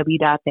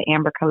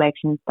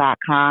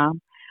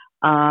www.theambercollections.com.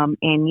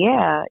 And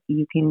yeah,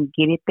 you can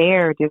get it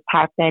there. Just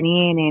type that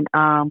in,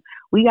 and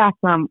we got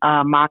some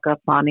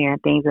mock-ups on there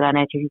and things of that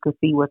nature. You can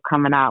see what's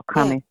coming out Yeah.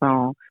 coming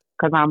soon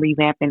because I'm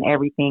revamping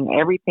everything.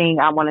 Everything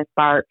I want to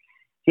start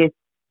just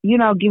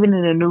giving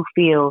it a new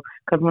feel.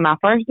 Because when I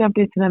first jumped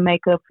into the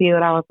makeup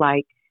field, I was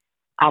like,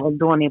 I was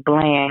doing it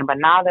bland. But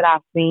now that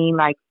I've seen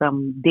like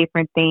some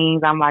different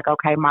things, I'm like,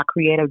 okay, my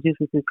creative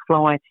juices is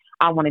flowing.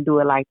 I want to do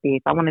it like this.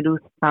 I want to do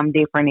something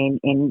different,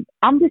 and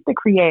I'm just a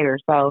creator.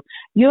 So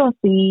you'll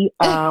see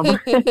once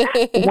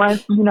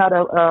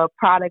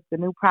the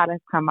new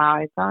products come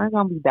out, it's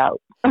gonna be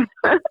dope.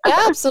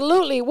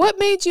 Absolutely. What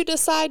made you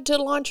decide to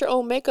launch your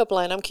own makeup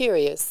line? I'm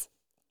curious.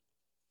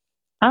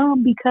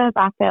 Because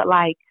I felt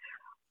like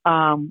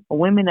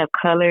women of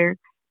color,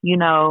 we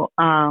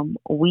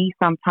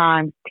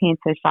sometimes tend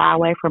to shy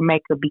away from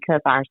makeup because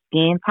our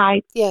skin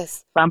type.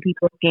 Yes. Some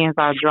people's skins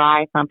are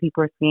dry, some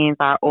people's skins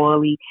are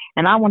oily,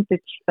 and I wanted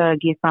to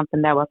get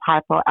something that was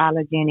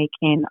hypoallergenic,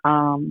 and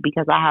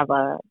because I have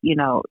a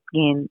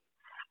skin,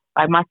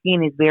 like my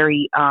skin is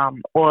very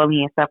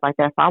oily and stuff like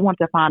that. So I want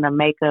to find a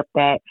makeup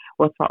that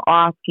was for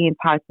all skin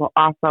types, but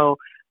also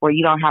where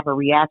you don't have a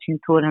reaction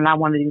to it. And I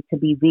wanted it to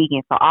be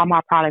vegan, so all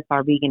my products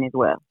are vegan as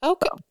well.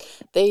 Okay, So.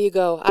 there you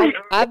go.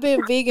 I've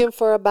been vegan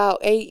for about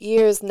 8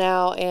 years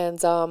now,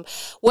 and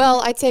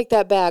well, I take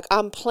that back.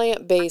 I'm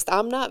plant based.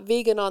 I'm not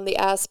vegan on the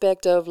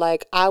aspect of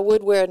like I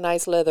would wear a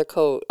nice leather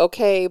coat,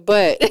 okay,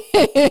 but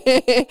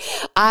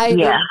I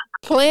Yeah.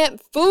 plant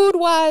food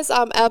wise,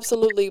 I'm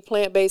absolutely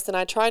plant based, and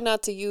I try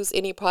not to use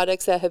any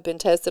products that have been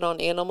tested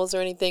on animals or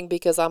anything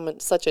because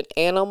such an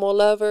animal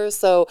lover.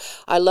 So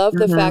I love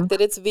the Mhm. fact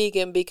that it's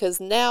vegan because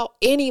now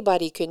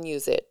anybody can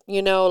use it.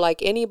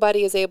 Like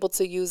anybody is able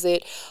to use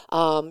it.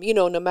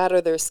 No matter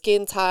their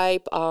skin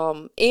type,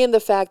 and the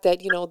fact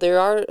that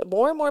there are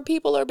more and more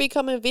people are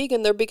becoming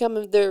vegan.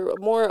 They're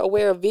more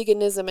aware of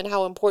veganism and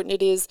how important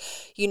it is,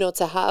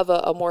 to have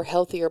a more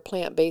healthier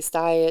plant based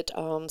diet.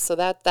 So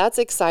that's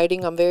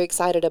exciting. I'm very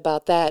excited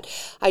about that.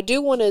 I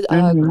do want to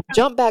Mhm.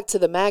 jump back to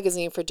the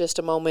magazine for just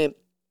a moment.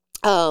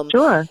 Um,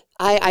 Sure.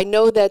 I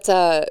know that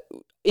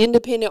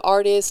independent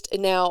artist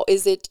now,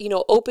 is it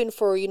open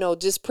for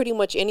just pretty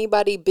much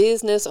anybody,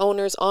 business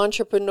owners,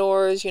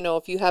 entrepreneurs,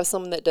 if you have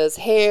someone that does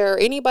hair,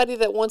 anybody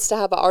that wants to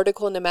have an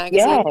article in the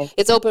magazine, Yes.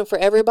 it's open for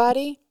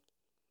everybody?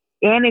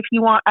 And if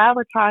you want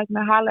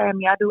advertisement, holler at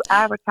me. I do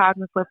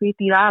advertisement for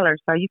 $50.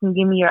 So you can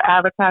give me your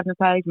advertising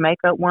page,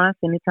 makeup one,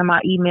 send it to my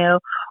email.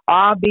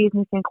 All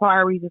business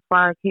inquiries as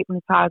far as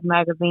Hypnotize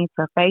Magazine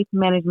to Faith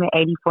Management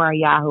 84 at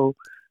Yahoo.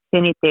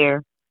 Send it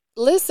there.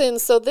 Listen,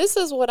 so this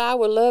is what I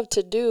would love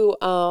to do.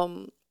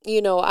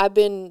 I've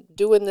been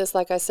doing this,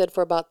 like I said,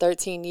 for about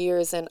 13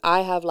 years, and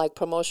I have like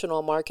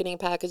promotional marketing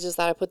packages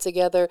that I put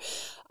together.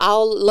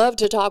 I'll love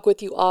to talk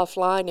with you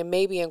offline and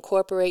maybe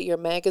incorporate your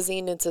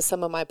magazine into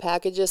some of my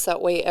packages.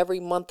 That way, every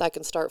month I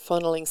can start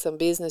funneling some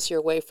business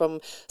your way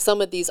from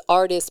some of these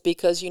artists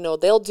because,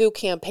 they'll do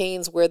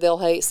campaigns where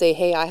they'll say,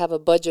 hey, I have a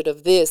budget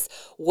of this.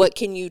 What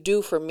can you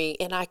do for me?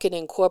 And I can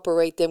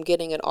incorporate them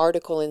getting an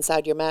article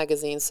inside your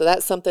magazine. So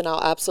that's something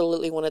I'll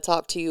absolutely want to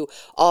talk to you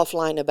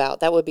offline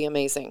about. That would be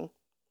amazing.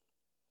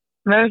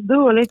 Let's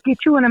do it. Let's get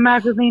you in a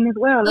magazine as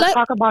well. Let's Let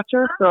talk about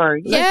your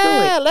story. Let's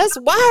do it. Yeah, let's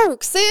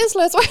work, sis.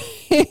 Let's work.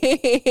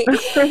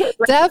 Let's do it.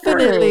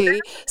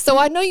 Definitely. So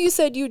I know you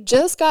said you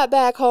just got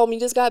back home, you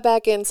just got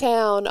back in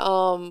town.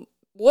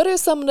 What are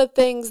some of the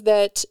things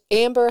that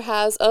Amber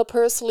has up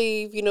her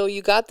sleeve?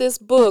 You got this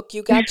book,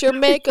 you got your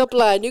makeup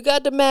line, you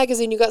got the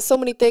magazine, you got so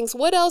many things.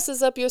 What else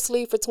is up your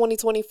sleeve for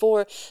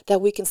 2024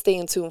 that we can stay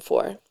in tune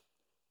for?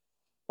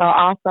 So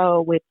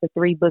also with the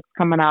 3 books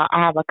coming out,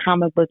 I have a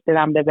comic book that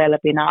I'm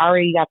developing. I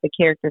already got the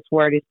characters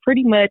for it. It's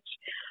pretty much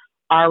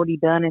already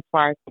done as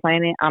far as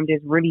planning. I'm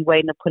just really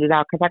waiting to put it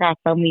out because I got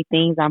so many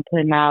things I'm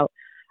putting out,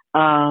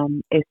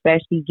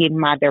 especially getting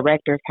my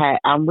director's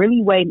hat. I'm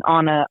really waiting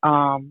on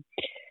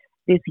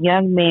this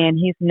young man.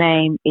 His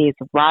name is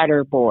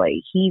Rider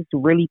Boy. He's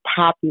really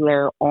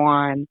popular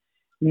on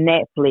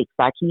Netflix.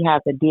 Like he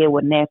has a deal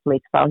with Netflix.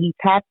 So he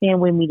tapped in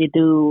with me to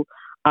do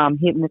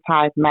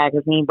Hypnotize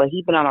Magazine, but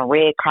he's been on a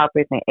red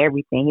carpet and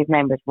everything. His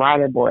name is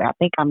Rider Boy. I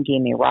think I'm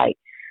getting it right.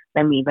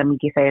 Let me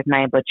just say his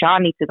name, but y'all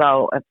need to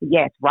go.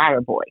 Yes, Rider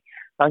Boy.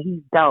 So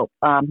he's dope.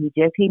 He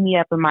just hit me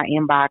up in my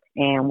inbox,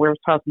 and we're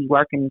supposed to be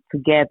working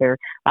together.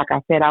 Like I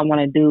said, I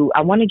want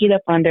to get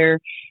up under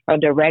a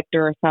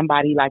director or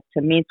somebody like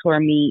to mentor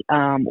me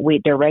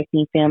with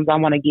directing films. I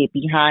want to get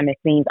behind the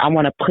scenes. I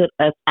want to put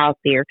us out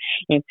there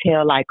and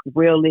tell like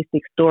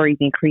realistic stories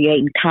and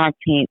creating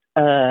content.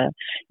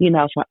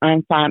 For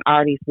unsigned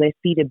artists. Let's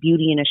see the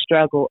beauty and the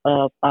struggle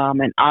of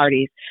an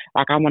artist.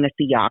 Like I want to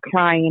see y'all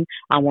crying.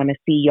 I want to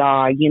see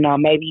y'all,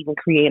 maybe even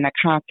creating a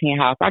content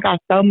house. I got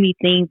so many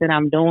things that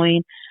I'm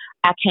doing.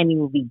 I can't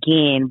even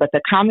begin. But the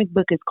comic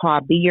book is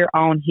called Be Your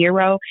Own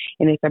Hero,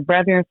 and it's a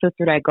brother and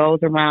sister that goes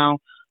around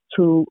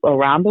to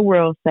around the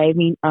world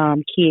saving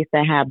kids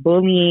that have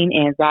bullying,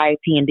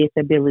 anxiety, and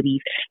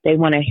disabilities. They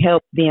want to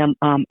help them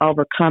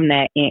overcome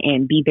that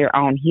and be their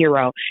own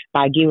hero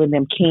by giving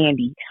them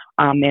candy.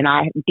 And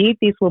I did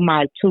this with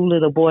my two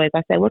little boys.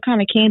 I said, what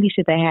kind of candy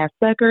should they have?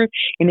 Suckers,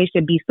 and it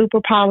should be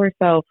superpowers.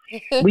 So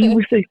we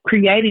were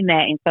creating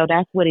that, and so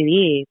that's what it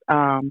is.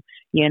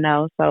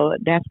 So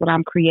that's what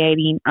I'm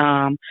creating.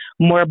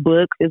 More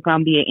books. It's going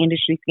to be an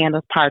Industry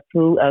Scandals Part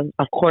 2,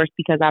 of course,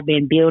 because I've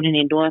been building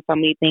and doing so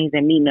many things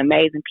and meeting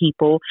amazing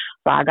people.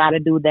 So I got to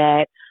do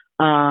that.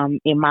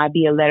 It might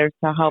be a Letter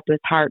to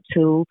Hopeless Heart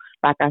too.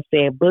 Like I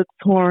said, book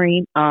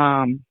touring.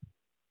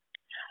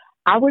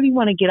 I really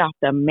want to get off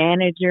the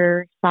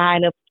manager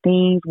side of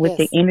things with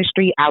the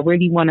industry. I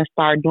really want to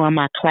start doing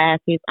my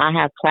classes. I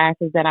have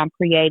classes that I'm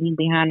creating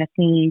behind the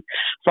scenes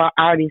for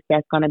artists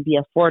that's going to be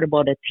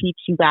affordable to teach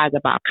you guys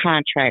about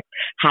contracts,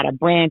 how to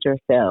brand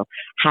yourself,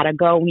 how to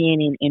go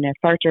in and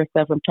assert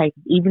yourself in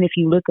places. Even if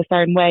you look a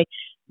certain way,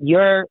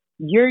 you're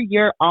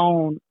your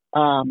own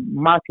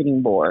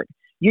marketing board.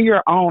 You're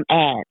your own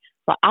ad.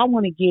 So I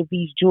want to give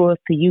these jewels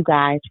to you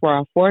guys for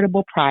an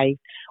affordable price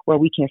where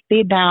we can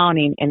sit down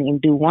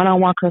and do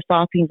one-on-one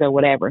consultings or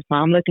whatever. So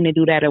I'm looking to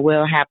do that as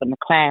well, having a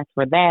class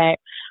for that,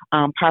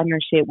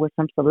 partnership with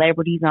some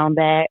celebrities on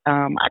that.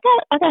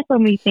 I got so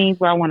many things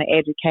where I want to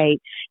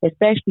educate,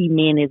 especially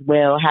men as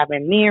well,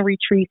 having men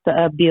retreats to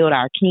upbuild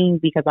our kings,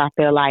 because I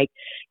feel like,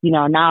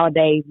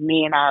 nowadays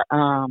men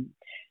are,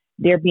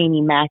 they're being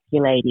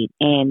emasculated,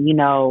 and,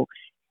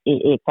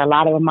 it's a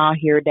lot of them out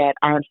here that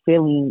aren't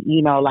feeling,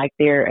 like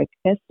they're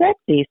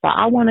accepted. So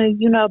I want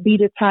to, be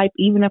the type,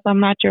 even if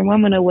I'm not your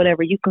woman or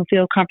whatever, you can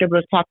feel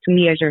comfortable to talk to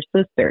me as your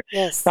sister.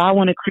 Yes. So I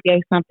want to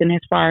create something as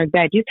far as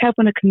that, just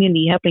helping the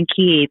community, helping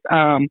kids,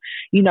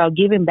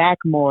 giving back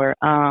more.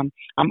 I'm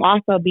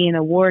also being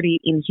awarded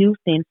in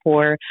Houston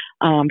for,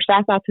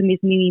 shouts out to Miss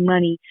Mimi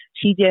Money.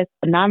 She just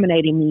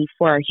nominated me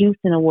for a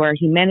Houston Award,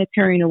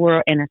 Humanitarian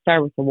Award, and a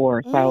Service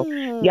Award. So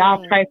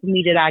y'all pray for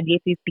me that I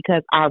get this,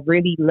 because I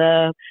really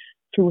love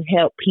to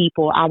help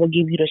people. I will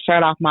give you the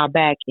shirt off my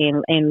back,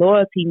 and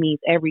loyalty means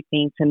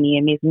everything to me.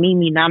 And Miss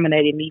Mimi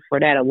nominated me for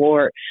that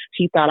award.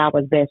 She thought I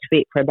was best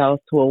fit for those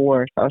two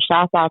awards. So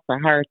shouts out to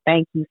her.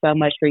 Thank you so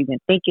much for even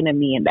thinking of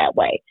me in that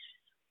way.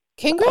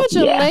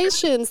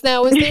 Congratulations.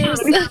 Now, is there,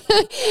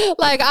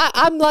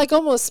 I'm like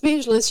almost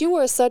speechless. You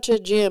are such a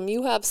gem.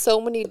 You have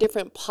so many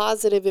different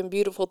positive and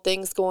beautiful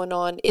things going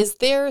on. Is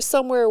there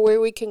somewhere where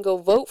we can go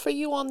vote for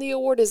you on the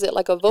award? Is it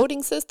like a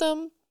voting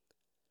system?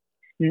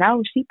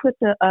 No, she put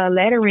the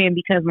letter in,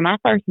 because when I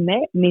first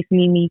met Miss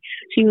Mimi,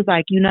 she was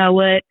like, you know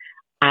what?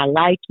 I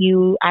like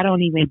you. I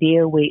don't even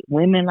deal with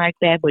women like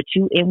that, but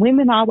you, and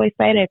women always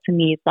say that to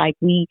me. It's like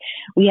we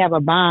have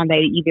a bond. They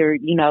either,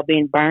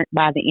 been burnt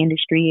by the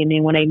industry, and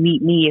then when they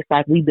meet me, it's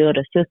like we build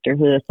a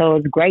sisterhood. So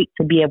it's great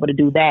to be able to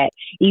do that.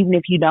 Even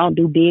if you don't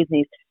do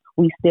business,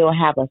 we still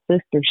have a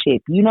sistership.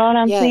 You know what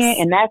I'm saying?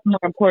 And that's more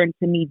important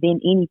to me than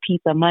any piece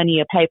of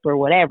money or paper or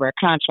whatever, a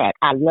contract.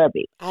 I love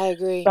it. I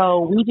agree. So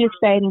we just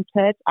stayed in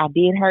touch. I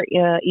did her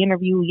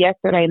interview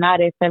yesterday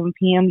night at 7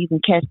 p.m. You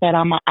can catch that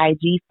on my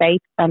IG,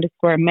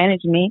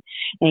 Faith_management.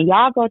 And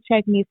y'all go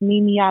check Miss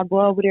Mimi. Y'all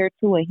go over there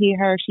too and hear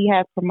her. She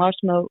has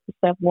promotional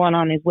stuff going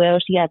on as well.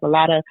 She has a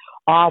lot of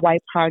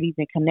all-white parties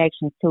and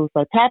connections too.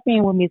 So tap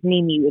in with Miss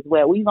Mimi as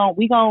well.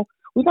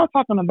 We're gonna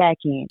talk on the back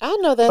end. I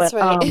know that's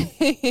right.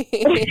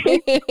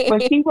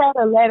 But she wrote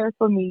a letter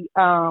for me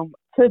to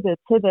the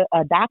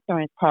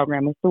doctorate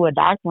program. It's through a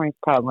doctorate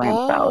program.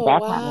 So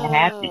that's how that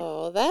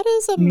happened. That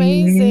is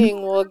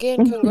amazing. Well,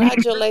 again,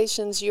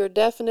 congratulations. You've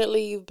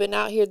been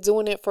out here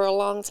doing it for a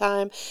long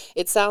time.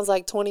 It sounds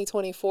like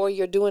 2024,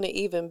 you're doing it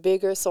even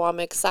bigger. So I'm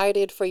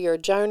excited for your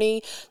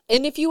journey.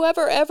 And if you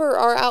ever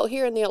are out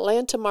here in the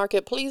Atlanta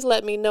market, please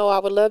let me know. I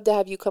would love to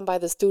have you come by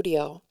the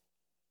studio.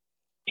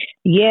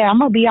 Yeah, I'm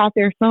gonna be out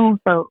there soon.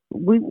 So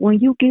when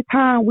you get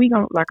time, we're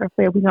gonna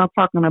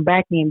talk on the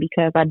back end,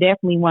 because I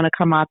definitely want to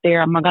come out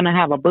there. I'm gonna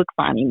have a book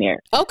signing there.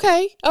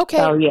 Okay.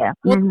 So yeah.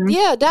 Well,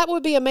 yeah, that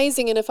would be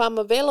amazing. And if I'm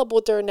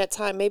available during that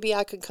time, maybe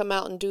I could come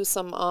out and do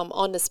some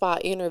on the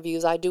spot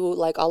interviews. I do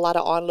like a lot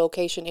of on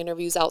location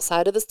interviews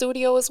outside of the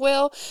studio as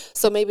well.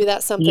 So maybe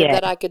that's something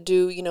that I could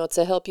do,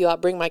 to help you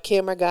out. Bring my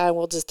camera guy, and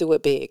we'll just do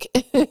it big.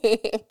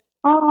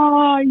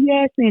 Oh,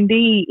 yes,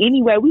 indeed.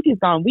 Anyway, we just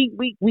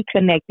we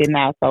connected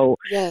now, so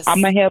I'm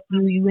gonna help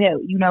you. You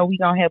help. We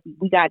gonna help.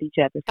 We got each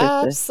other,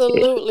 sister.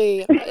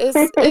 Absolutely.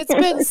 It's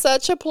been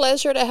such a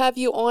pleasure to have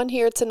you on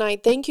here tonight.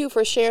 Thank you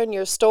for sharing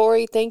your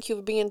story. Thank you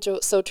for being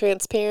so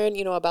transparent,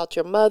 about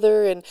your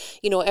mother and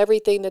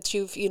everything that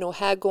you've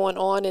had going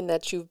on and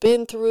that you've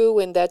been through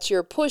and that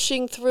you're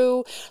pushing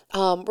through.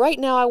 Right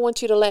now, I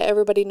want you to let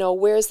everybody know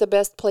where's the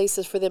best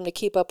places for them to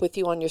keep up with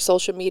you on your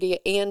social media,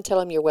 and tell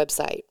them your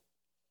website.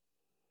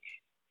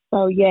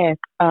 So, yes,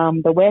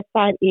 the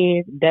website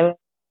is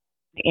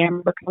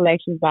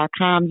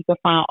ambercollections.com. You can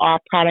find all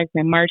products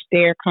and merch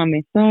there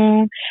coming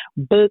soon.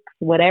 Books,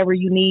 whatever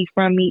you need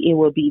from me, it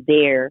will be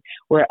there.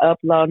 We're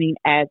uploading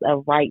as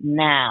of right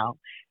now.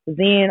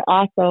 Then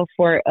also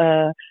for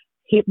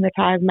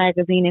Hypnotize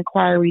Magazine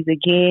inquiries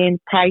again,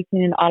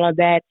 pricing and all of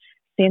that,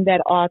 send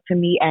that all to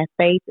me at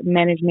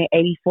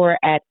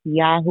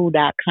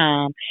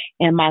faithmanagement84@yahoo.com.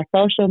 And my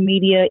social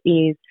media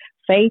is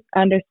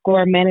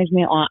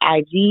faith_management on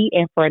IG.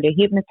 And for the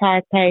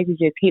Hypnotize page, it's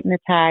just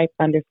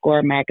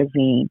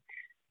hypnotize_magazine.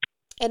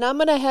 And I'm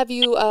going to have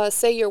you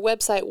say your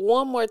website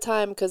one more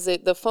time because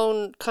the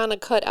phone kind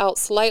of cut out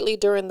slightly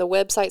during the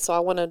website. So I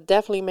want to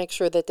definitely make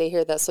sure that they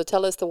hear that. So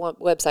tell us the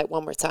website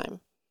one more time.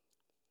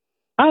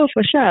 Oh,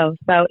 for sure.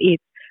 So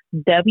it's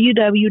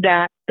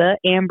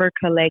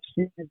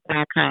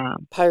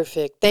www.theambercollections.com.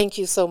 Perfect. Thank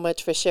you so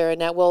much for sharing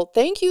that. Well,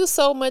 thank you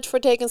so much for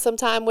taking some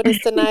time with us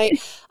tonight.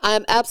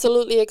 I'm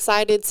absolutely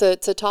excited to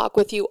talk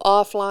with you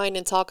offline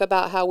and talk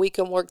about how we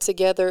can work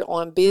together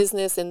on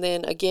business. And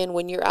then again,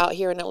 when you're out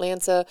here in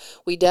Atlanta,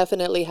 we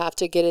definitely have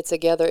to get it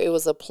together. It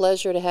was a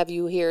pleasure to have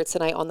you here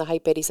tonight on the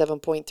Hype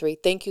 87.3.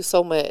 Thank you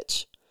so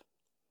much.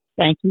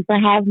 Thank you for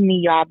having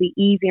me. Y'all be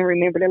easy and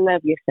remember to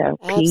love yourself.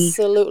 Peace.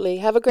 Absolutely.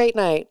 Have a great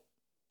night.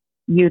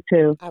 You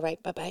too. All right.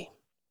 Bye-bye.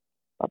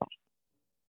 Bye-bye.